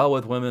doing well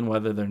with women,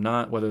 whether they're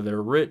not, whether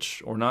they're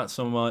rich or not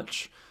so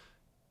much.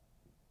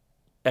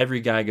 Every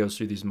guy goes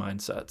through these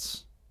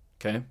mindsets,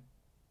 okay?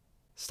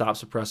 Stop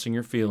suppressing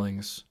your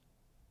feelings.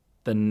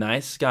 The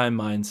nice guy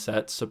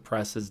mindset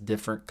suppresses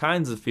different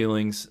kinds of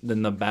feelings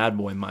than the bad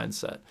boy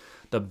mindset.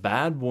 The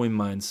bad boy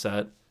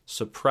mindset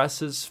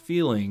suppresses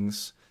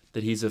feelings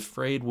that he's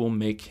afraid will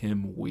make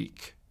him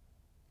weak,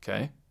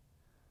 okay?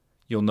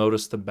 You'll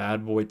notice the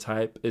bad boy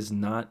type is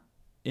not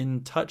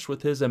in touch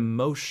with his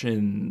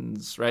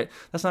emotions, right?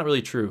 That's not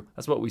really true.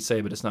 That's what we say,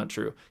 but it's not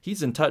true.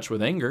 He's in touch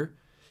with anger.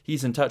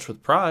 He's in touch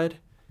with pride.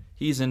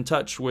 He's in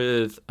touch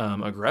with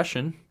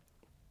aggression.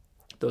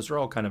 Those are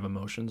all kind of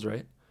emotions,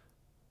 right?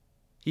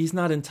 He's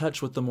not in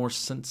touch with the more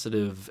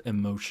sensitive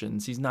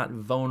emotions. He's not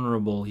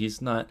vulnerable.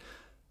 He's not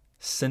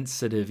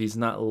sensitive. He's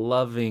not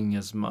loving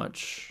as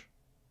much.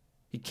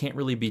 He can't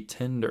really be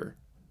tender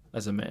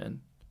as a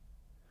man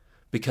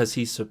because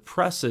he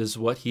suppresses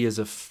what he is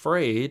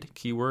afraid.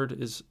 Keyword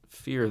is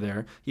fear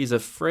there. He's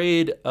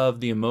afraid of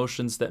the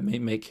emotions that may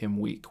make him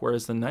weak,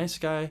 whereas the nice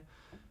guy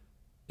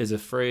is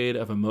afraid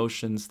of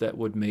emotions that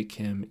would make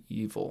him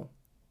evil.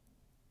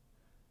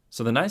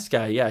 So the nice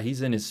guy, yeah,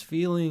 he's in his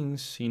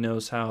feelings. He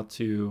knows how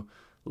to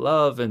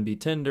love and be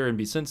tender and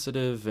be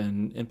sensitive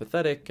and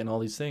empathetic and all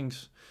these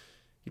things.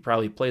 He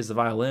probably plays the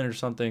violin or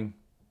something,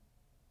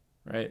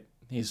 right?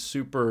 He's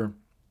super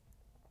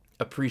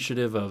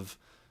appreciative of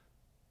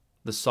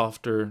the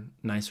softer,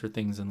 nicer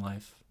things in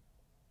life.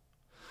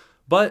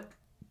 But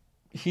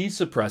he's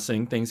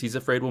suppressing things he's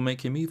afraid will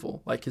make him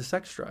evil, like his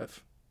sex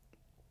drive,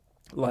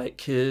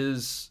 like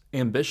his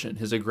ambition,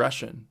 his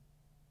aggression,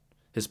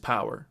 his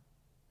power.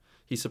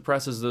 He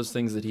suppresses those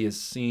things that he has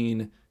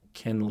seen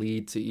can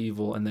lead to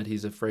evil and that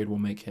he's afraid will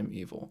make him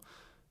evil.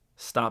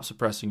 Stop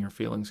suppressing your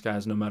feelings,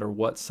 guys, no matter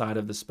what side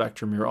of the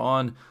spectrum you're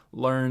on.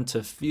 Learn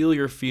to feel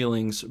your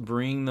feelings.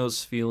 Bring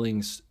those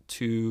feelings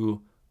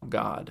to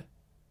God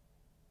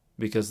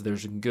because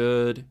there's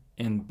good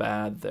and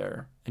bad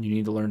there. And you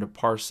need to learn to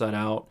parse that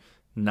out,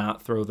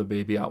 not throw the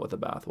baby out with the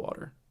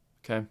bathwater.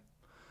 Okay?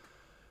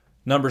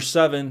 Number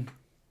 7,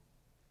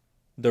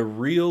 the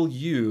real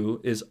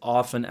you is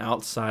often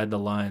outside the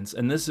lines.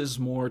 And this is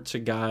more to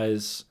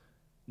guys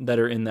that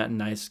are in that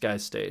nice guy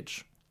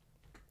stage.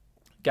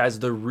 Guys,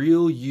 the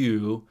real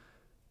you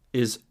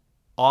is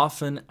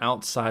often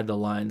outside the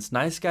lines.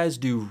 Nice guys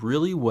do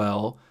really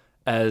well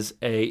as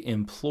a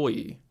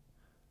employee,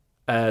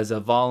 as a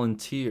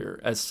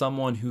volunteer, as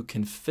someone who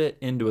can fit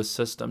into a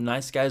system.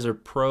 Nice guys are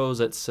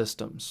pros at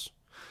systems.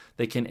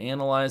 They can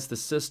analyze the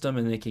system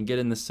and they can get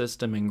in the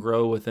system and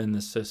grow within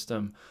the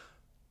system.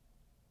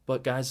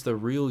 But guys, the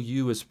real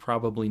you is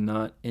probably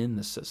not in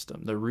the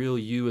system. The real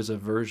you is a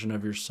version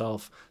of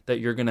yourself that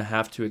you're going to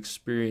have to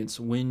experience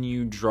when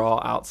you draw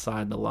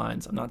outside the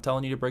lines. I'm not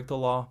telling you to break the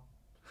law.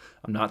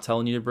 I'm not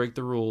telling you to break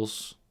the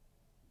rules.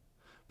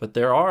 But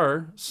there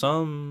are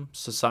some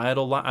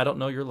societal, I don't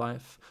know your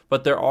life,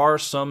 but there are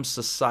some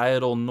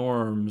societal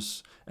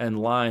norms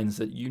and lines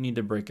that you need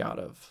to break out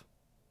of.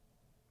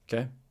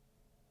 Okay?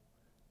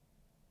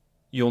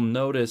 You'll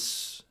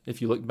notice,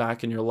 if you look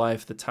back in your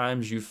life, the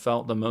times you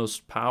felt the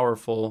most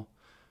powerful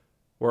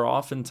were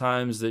often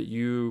times that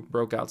you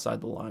broke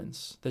outside the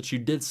lines, that you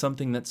did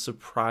something that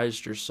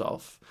surprised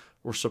yourself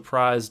or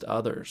surprised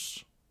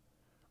others,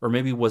 or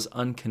maybe was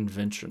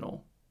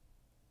unconventional,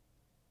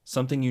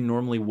 something you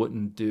normally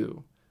wouldn't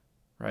do,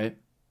 right?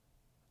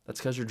 That's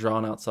because you're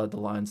drawn outside the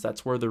lines.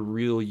 That's where the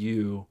real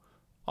you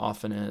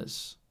often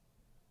is.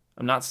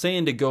 I'm not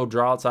saying to go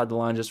draw outside the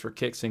line just for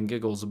kicks and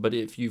giggles, but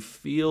if you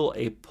feel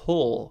a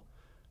pull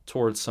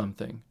towards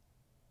something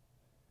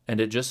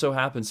and it just so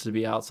happens to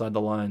be outside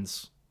the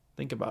lines,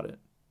 think about it.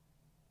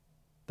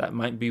 That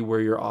might be where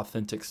your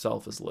authentic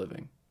self is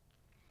living.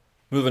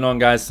 Moving on,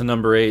 guys, to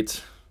number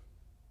 8.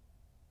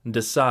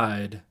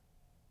 Decide.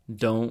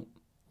 Don't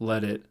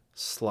let it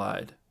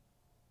slide.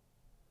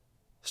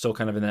 Still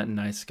kind of in that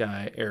nice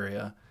guy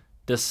area.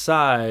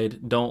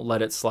 Decide. Don't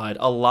let it slide.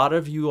 A lot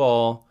of you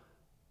all,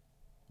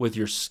 with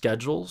your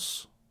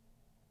schedules,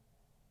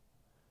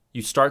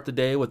 you start the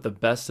day with the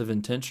best of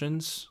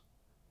intentions,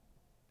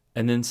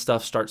 and then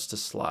stuff starts to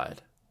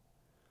slide.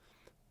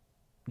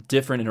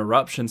 Different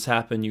interruptions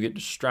happen. You get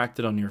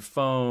distracted on your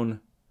phone.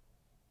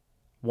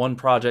 One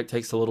project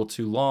takes a little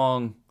too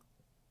long.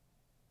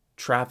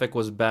 Traffic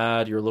was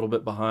bad. You're a little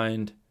bit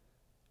behind.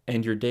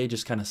 And your day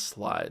just kind of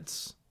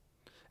slides.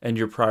 And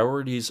your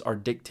priorities are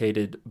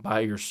dictated by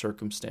your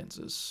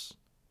circumstances.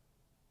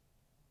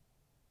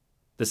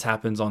 This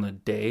happens on a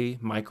day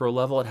micro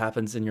level. It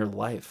happens in your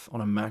life on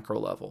a macro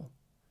level.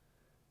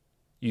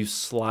 You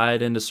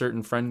slide into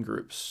certain friend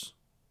groups.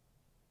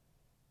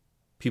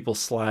 People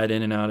slide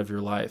in and out of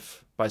your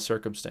life by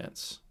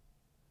circumstance.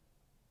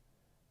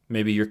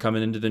 Maybe you're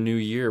coming into the new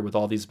year with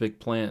all these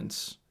big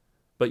plans,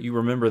 but you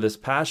remember this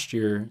past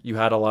year, you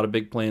had a lot of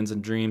big plans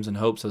and dreams and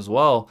hopes as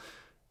well,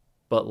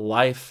 but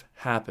life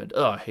happened.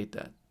 Oh, I hate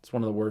that. It's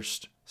one of the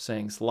worst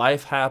sayings.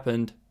 Life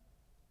happened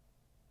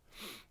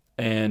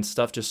and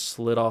stuff just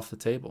slid off the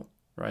table,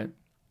 right?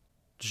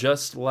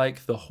 Just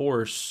like the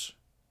horse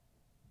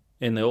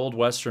in the old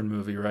Western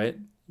movie, right?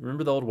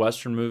 Remember the old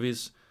Western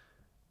movies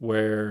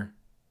where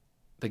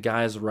the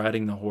guy is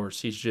riding the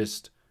horse? He's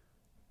just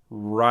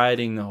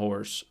riding the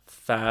horse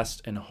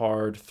fast and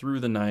hard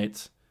through the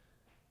night.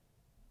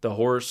 The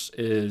horse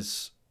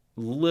is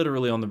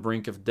literally on the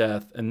brink of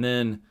death. And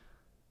then,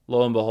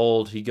 lo and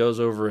behold, he goes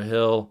over a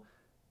hill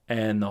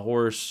and the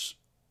horse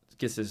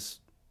gets his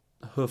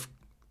hoof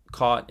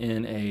caught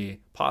in a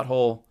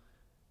pothole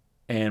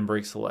and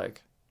breaks a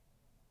leg.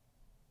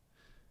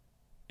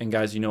 And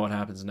guys, you know what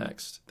happens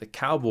next. The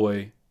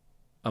cowboy,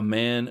 a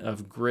man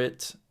of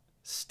grit,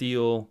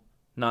 steel,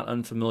 not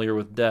unfamiliar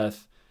with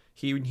death,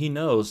 He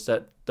knows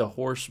that the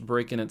horse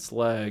breaking its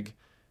leg,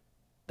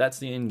 that's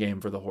the end game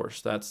for the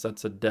horse. That's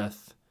a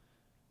death.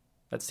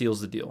 That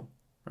seals the deal,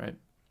 right?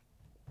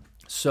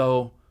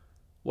 So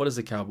what does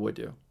the cowboy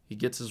do? He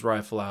gets his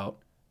rifle out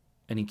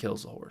and he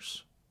kills the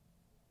horse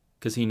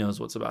because he knows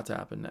what's about to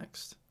happen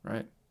next,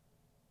 right?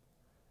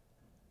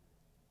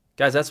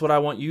 Guys, that's what I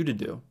want you to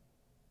do.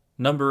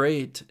 Number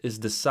 8 is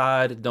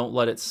decide, don't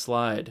let it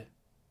slide.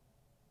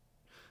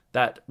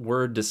 That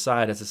word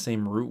decide has the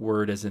same root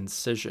word as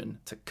incision,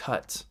 to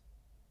cut.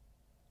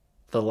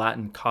 The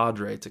Latin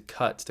cadre, to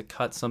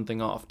cut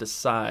something off,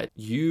 decide.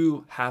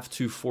 You have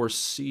to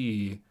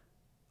foresee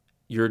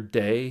your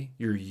day,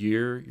 your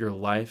year, your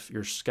life,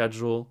 your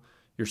schedule,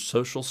 your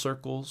social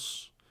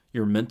circles,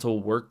 your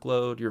mental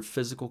workload, your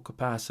physical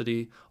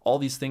capacity. All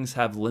these things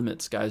have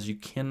limits, guys. You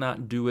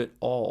cannot do it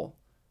all.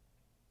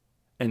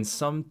 And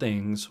some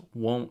things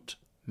won't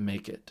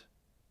make it.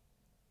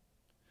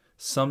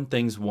 Some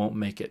things won't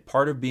make it.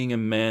 Part of being a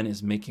man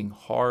is making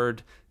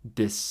hard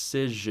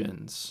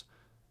decisions.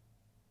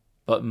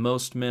 But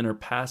most men are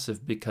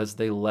passive because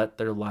they let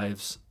their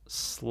lives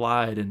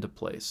slide into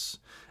place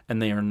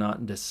and they are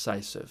not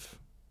decisive.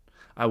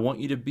 I want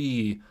you to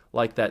be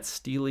like that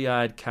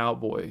steely-eyed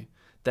cowboy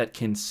that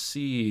can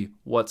see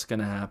what's going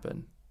to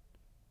happen.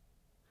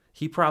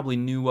 He probably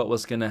knew what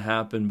was going to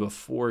happen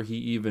before he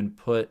even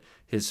put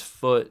his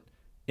foot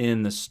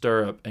in the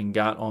stirrup and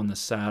got on the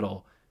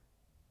saddle.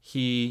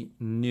 He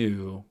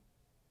knew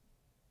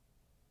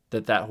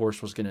that that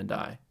horse was going to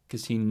die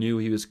because he knew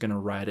he was going to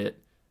ride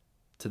it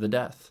to the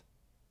death.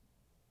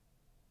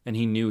 And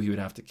he knew he would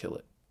have to kill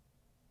it.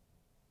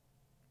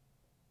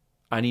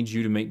 I need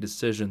you to make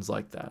decisions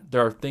like that.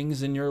 There are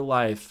things in your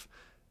life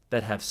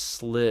that have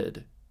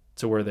slid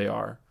to where they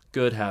are.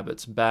 Good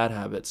habits, bad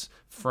habits,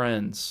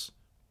 friends,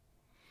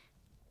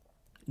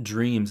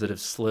 dreams that have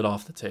slid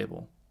off the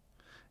table.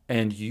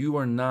 And you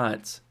are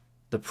not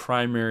the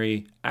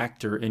primary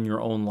actor in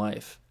your own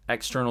life.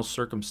 External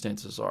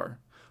circumstances are.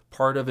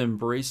 Part of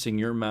embracing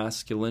your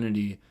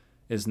masculinity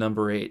is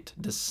number 8,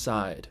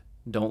 decide.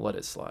 Don't let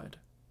it slide.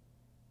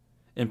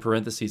 In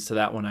parentheses to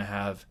that one I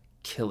have,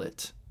 kill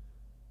it.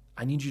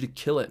 I need you to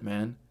kill it,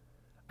 man.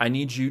 I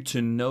need you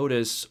to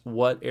notice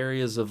what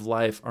areas of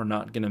life are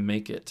not going to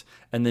make it.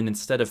 And then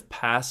instead of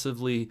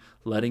passively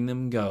letting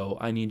them go,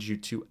 I need you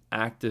to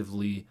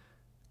actively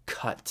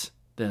cut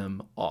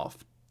them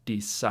off.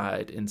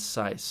 Decide,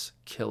 incise,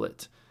 kill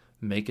it.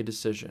 Make a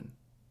decision.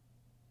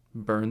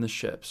 Burn the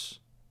ships.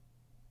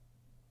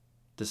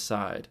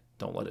 Decide,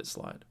 don't let it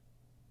slide.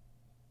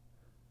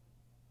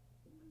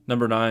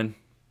 Number 9.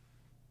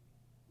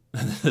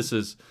 This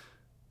is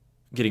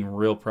getting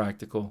real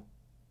practical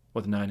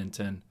with 9 and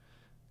 10.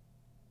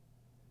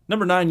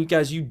 Number 9, you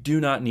guys, you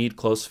do not need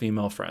close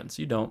female friends.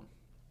 You don't.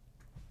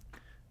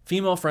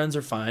 Female friends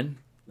are fine,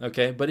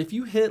 okay? But if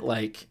you hit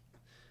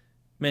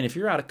man, if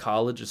you're out of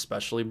college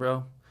especially,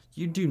 bro,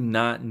 you do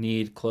not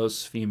need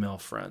close female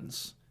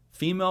friends.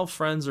 Female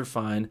friends are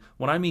fine.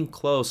 When I mean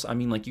close, I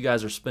mean like you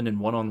guys are spending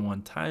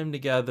one-on-one time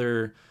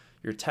together,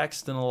 you're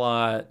texting a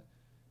lot,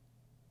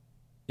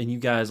 and you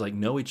guys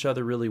know each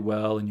other really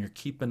well and you're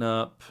keeping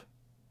up.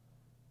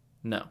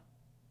 No.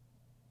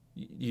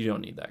 You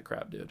don't need that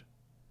crap, dude.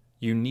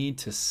 You need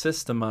to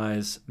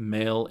systemize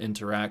male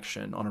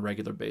interaction on a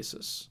regular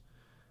basis.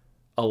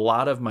 A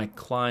lot of my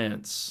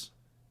clients,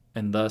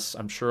 and thus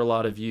I'm sure a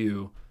lot of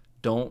you,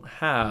 don't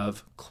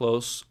have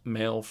close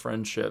male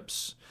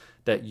friendships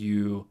that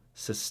you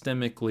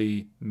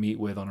systemically meet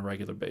with on a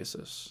regular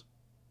basis.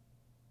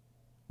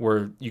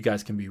 Where you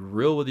guys can be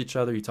real with each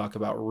other, you talk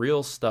about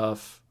real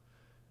stuff,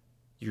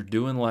 you're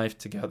doing life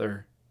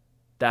together.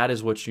 That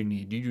is what you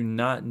need. You do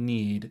not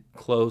need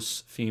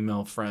close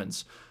female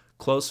friends.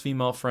 Close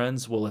female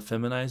friends will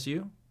effeminize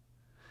you.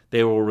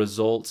 They will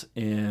result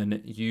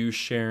in you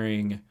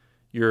sharing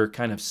your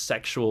kind of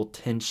sexual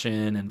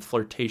tension and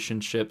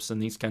flirtationships and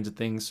these kinds of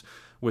things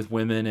with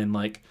women and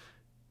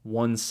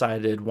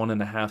one-sided,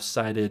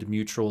 1.5-sided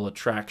mutual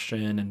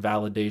attraction and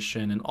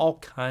validation and all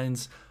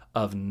kinds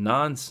of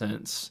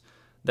nonsense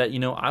that,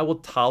 I will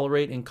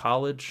tolerate in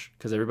college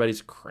because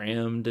everybody's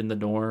crammed in the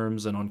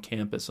dorms and on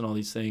campus and all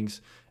these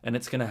things, and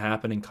it's going to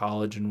happen in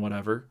college and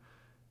whatever.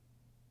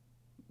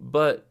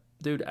 But,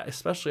 dude,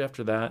 especially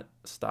after that,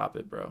 stop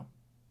it, bro.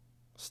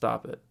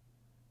 Stop it.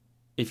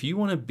 If you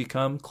want to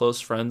become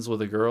close friends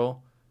with a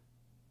girl,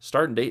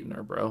 start dating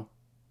her, bro.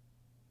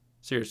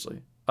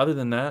 Seriously. Other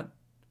than that,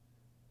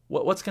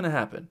 what's going to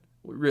happen?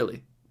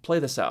 Really, play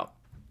this out.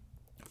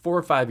 4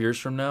 or 5 years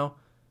from now,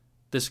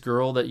 this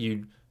girl that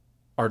you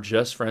are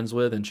just friends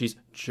with and she's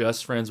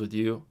just friends with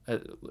you,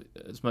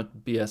 as much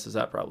BS as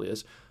that probably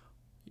is,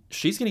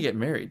 she's going to get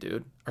married,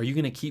 dude. Are you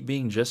going to keep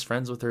being just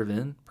friends with her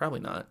then? Probably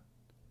not.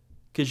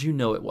 Because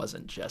it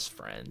wasn't just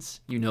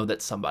friends. You know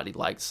that somebody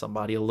liked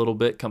somebody a little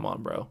bit. Come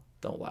on, bro.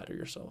 Don't lie to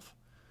yourself.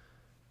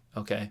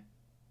 Okay?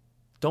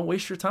 Don't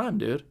waste your time,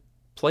 dude.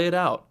 Play it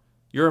out.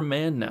 You're a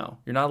man now.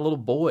 You're not a little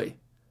boy.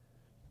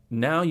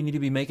 Now you need to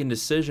be making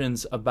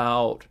decisions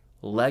about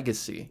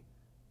legacy.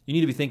 You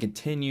need to be thinking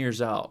 10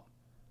 years out.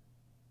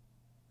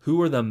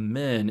 Who are the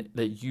men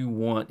that you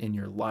want in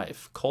your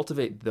life?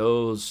 Cultivate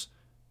those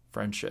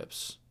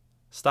friendships.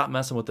 Stop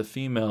messing with the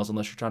females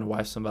unless you're trying to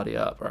wife somebody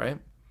up, all right?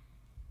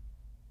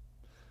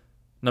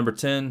 Number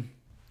 10,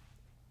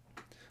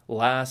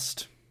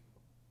 last,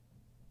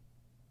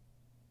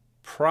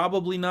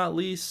 probably not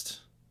least,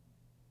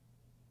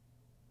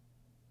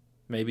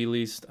 maybe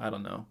least, I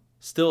don't know.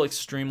 Still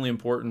extremely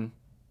important.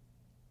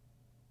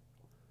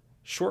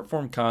 Short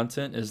form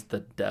content is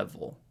the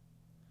devil.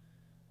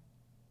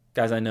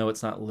 Guys, I know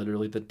it's not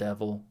literally the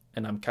devil,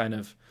 and I'm kind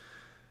of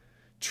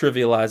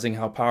trivializing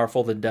how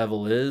powerful the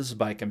devil is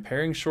by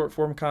comparing short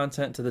form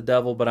content to the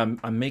devil, but I'm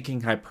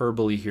making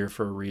hyperbole here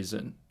for a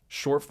reason.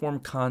 Short form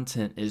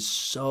content is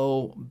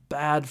so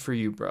bad for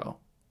you, bro.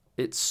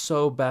 It's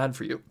so bad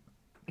for you.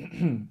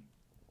 And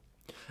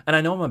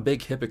I know I'm a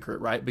big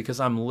hypocrite, right? Because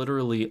I'm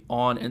literally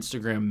on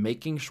Instagram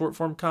making short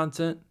form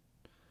content,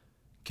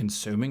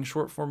 consuming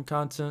short form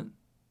content,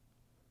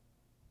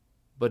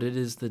 but it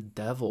is the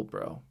devil,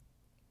 bro.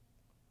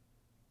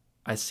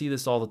 I see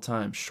this all the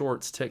time.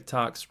 Shorts,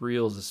 TikToks,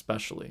 Reels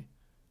especially.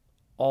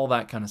 All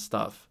that kind of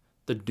stuff.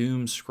 The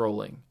doom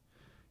scrolling.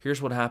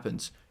 Here's what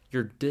happens.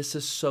 You're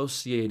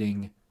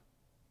disassociating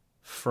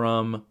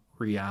from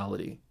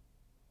reality.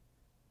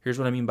 Here's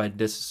what I mean by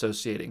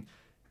disassociating.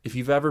 If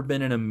you've ever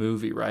been in a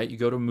movie, right? You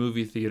go to a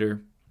movie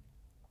theater,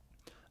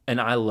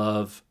 and I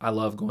love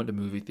going to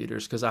movie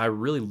theaters because I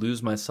really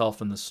lose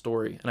myself in the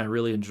story, and I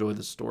really enjoy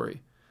the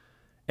story.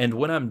 And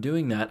when I'm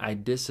doing that, I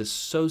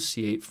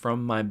disassociate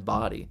from my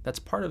body. That's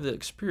part of the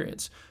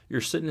experience.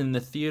 You're sitting in the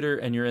theater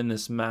and you're in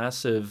this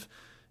massive,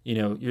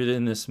 you're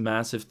in this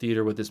massive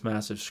theater with this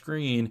massive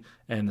screen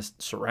and the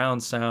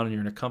surround sound, and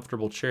you're in a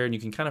comfortable chair, and you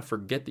can kind of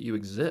forget that you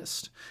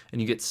exist and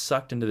you get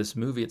sucked into this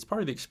movie. It's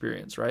part of the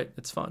experience, right?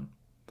 It's fun.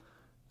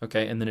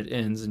 Okay. And then it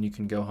ends and you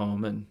can go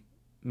home and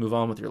move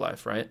on with your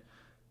life, right?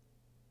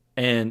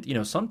 And,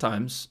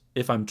 sometimes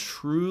if I'm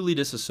truly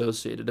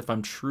disassociated, if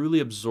I'm truly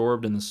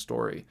absorbed in the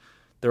story,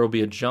 there will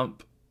be a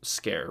jump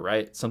scare,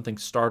 right? Something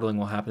startling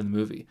will happen in the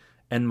movie,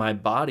 and my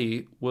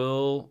body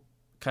will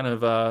kind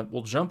of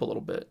will jump a little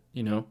bit,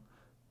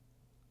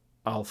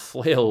 I'll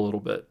flail a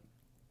little bit,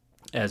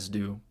 as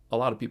do a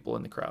lot of people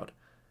in the crowd.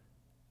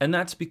 And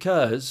that's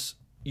because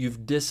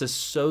you've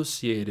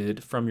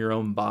disassociated from your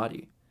own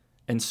body.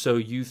 And so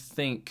you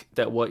think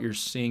that what you're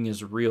seeing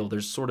is real.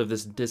 There's sort of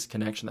this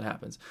disconnection that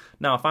happens.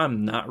 Now, if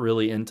I'm not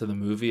really into the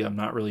movie, I'm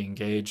not really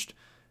engaged,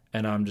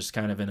 and I'm just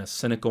kind of in a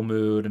cynical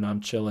mood and I'm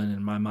chilling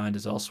and my mind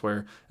is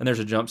elsewhere and there's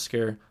a jump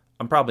scare,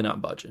 I'm probably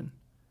not budging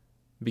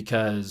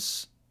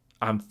because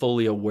I'm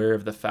fully aware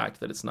of the fact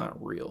that it's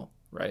not real,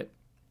 right?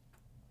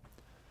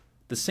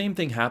 The same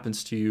thing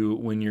happens to you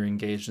when you're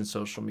engaged in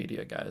social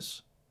media,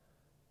 guys.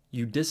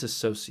 You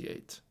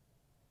disassociate.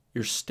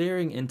 You're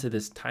staring into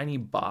this tiny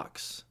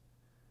box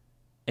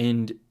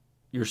and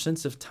your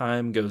sense of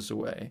time goes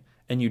away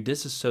and you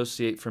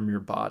disassociate from your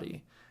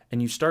body.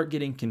 And you start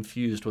getting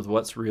confused with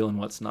what's real and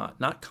what's not.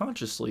 Not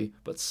consciously,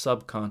 but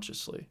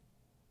subconsciously.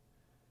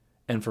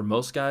 And for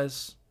most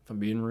guys, if I'm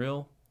being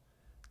real,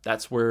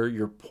 that's where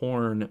your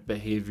porn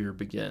behavior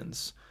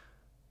begins.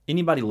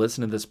 Anybody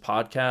listening to this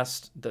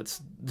podcast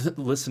that's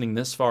listening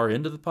this far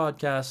into the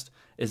podcast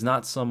is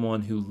not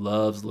someone who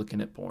loves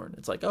looking at porn.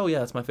 It's like, oh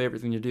yeah, it's my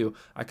favorite thing to do.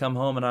 I come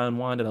home and I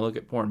unwind and I look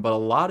at porn. But a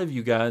lot of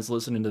you guys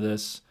listening to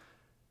this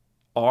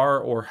are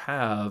or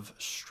have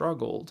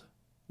struggled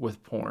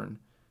with porn.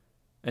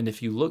 And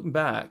if you look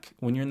back,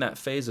 when you're in that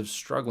phase of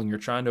struggling, you're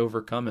trying to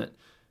overcome it,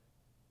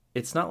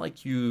 it's not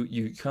like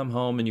you come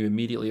home and you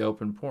immediately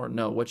open porn.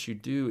 No, what you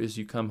do is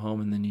you come home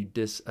and then you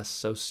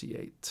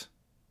disassociate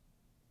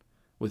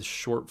with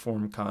short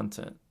form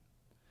content.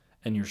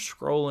 And you're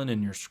scrolling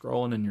and you're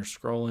scrolling and you're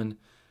scrolling,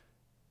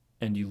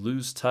 and you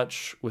lose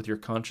touch with your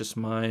conscious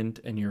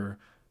mind and your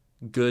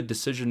good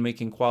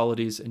decision-making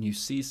qualities, and you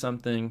see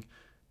something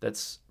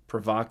that's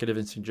provocative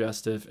and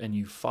suggestive, and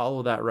you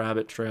follow that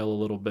rabbit trail a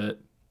little bit.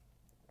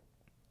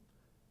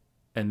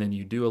 And then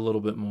you do a little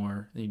bit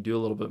more, and you do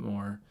a little bit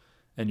more,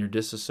 and you're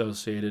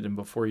disassociated, and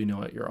before you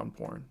know it, you're on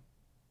porn.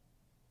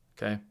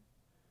 Okay?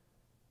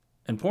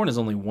 And porn is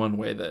only one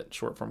way that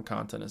short-form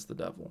content is the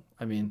devil.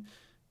 I mean,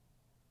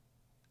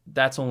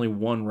 that's only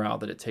one route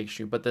that it takes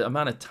you. But the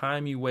amount of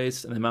time you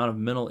waste and the amount of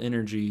mental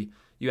energy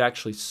you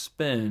actually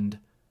spend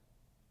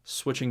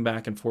switching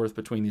back and forth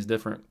between these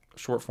different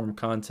short-form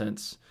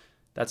contents,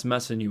 that's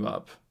messing you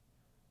up.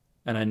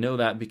 And I know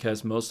that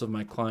because most of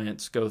my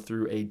clients go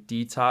through a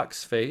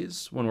detox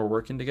phase when we're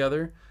working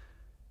together.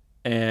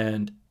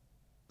 And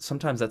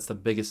sometimes that's the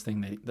biggest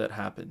thing that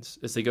happens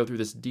is they go through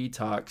this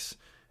detox,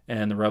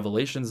 and the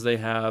revelations they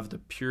have, the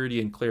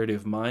purity and clarity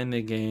of mind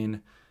they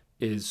gain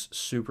is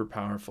super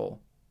powerful.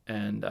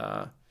 And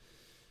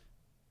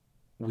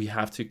we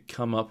have to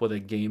come up with a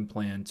game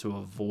plan to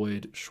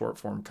avoid short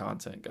form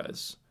content,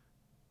 guys.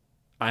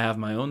 I have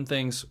my own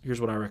things. Here's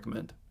what I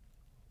recommend.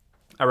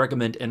 I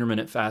recommend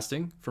intermittent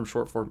fasting from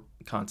short form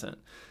content.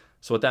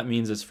 So what that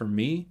means is, for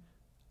me,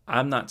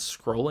 I'm not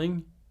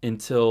scrolling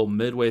until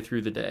midway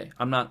through the day.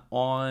 I'm not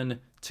on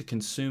to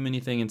consume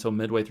anything until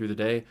midway through the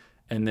day.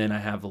 And then I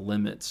have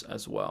limits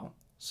as well.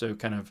 So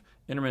kind of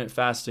intermittent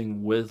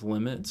fasting with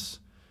limits.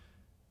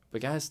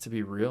 But guys, to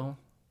be real,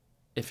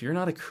 if you're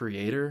not a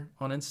creator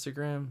on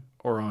Instagram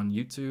or on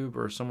YouTube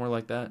or somewhere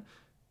like that,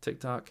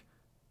 TikTok,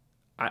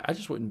 I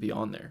just wouldn't be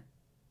on there.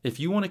 If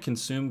you want to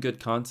consume good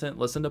content,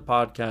 listen to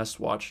podcasts,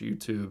 watch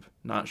YouTube,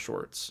 not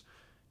shorts.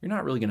 You're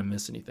not really going to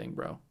miss anything,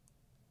 bro.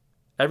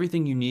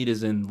 Everything you need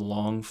is in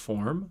long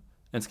form,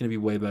 and it's going to be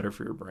way better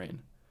for your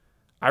brain.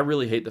 I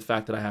really hate the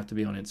fact that I have to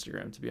be on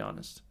Instagram, to be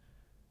honest.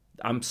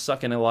 I'm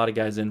sucking a lot of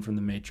guys in from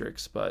the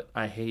Matrix, but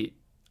I hate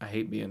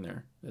being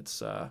there.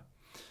 It's not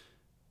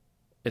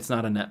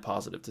a net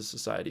positive to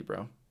society,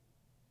 bro.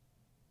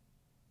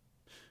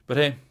 But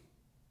hey,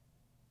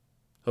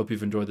 hope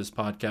you've enjoyed this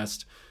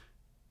podcast.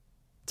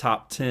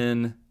 Top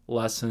 10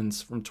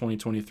 lessons from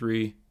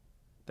 2023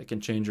 that can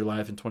change your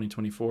life in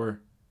 2024.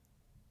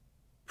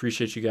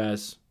 Appreciate you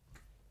guys.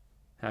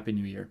 Happy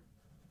New Year.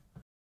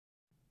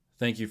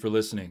 Thank you for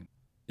listening.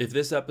 If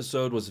this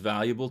episode was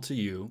valuable to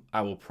you,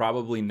 I will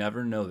probably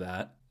never know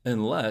that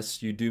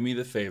unless you do me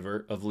the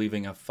favor of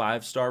leaving a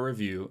 5-star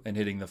review and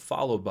hitting the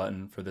follow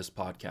button for this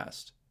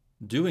podcast.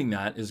 Doing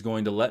that is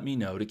going to let me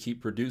know to keep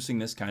producing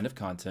this kind of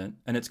content,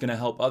 and it's going to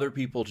help other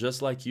people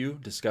just like you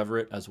discover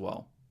it as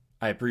well.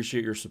 I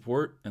appreciate your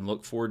support and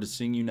look forward to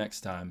seeing you next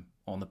time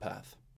on The Path.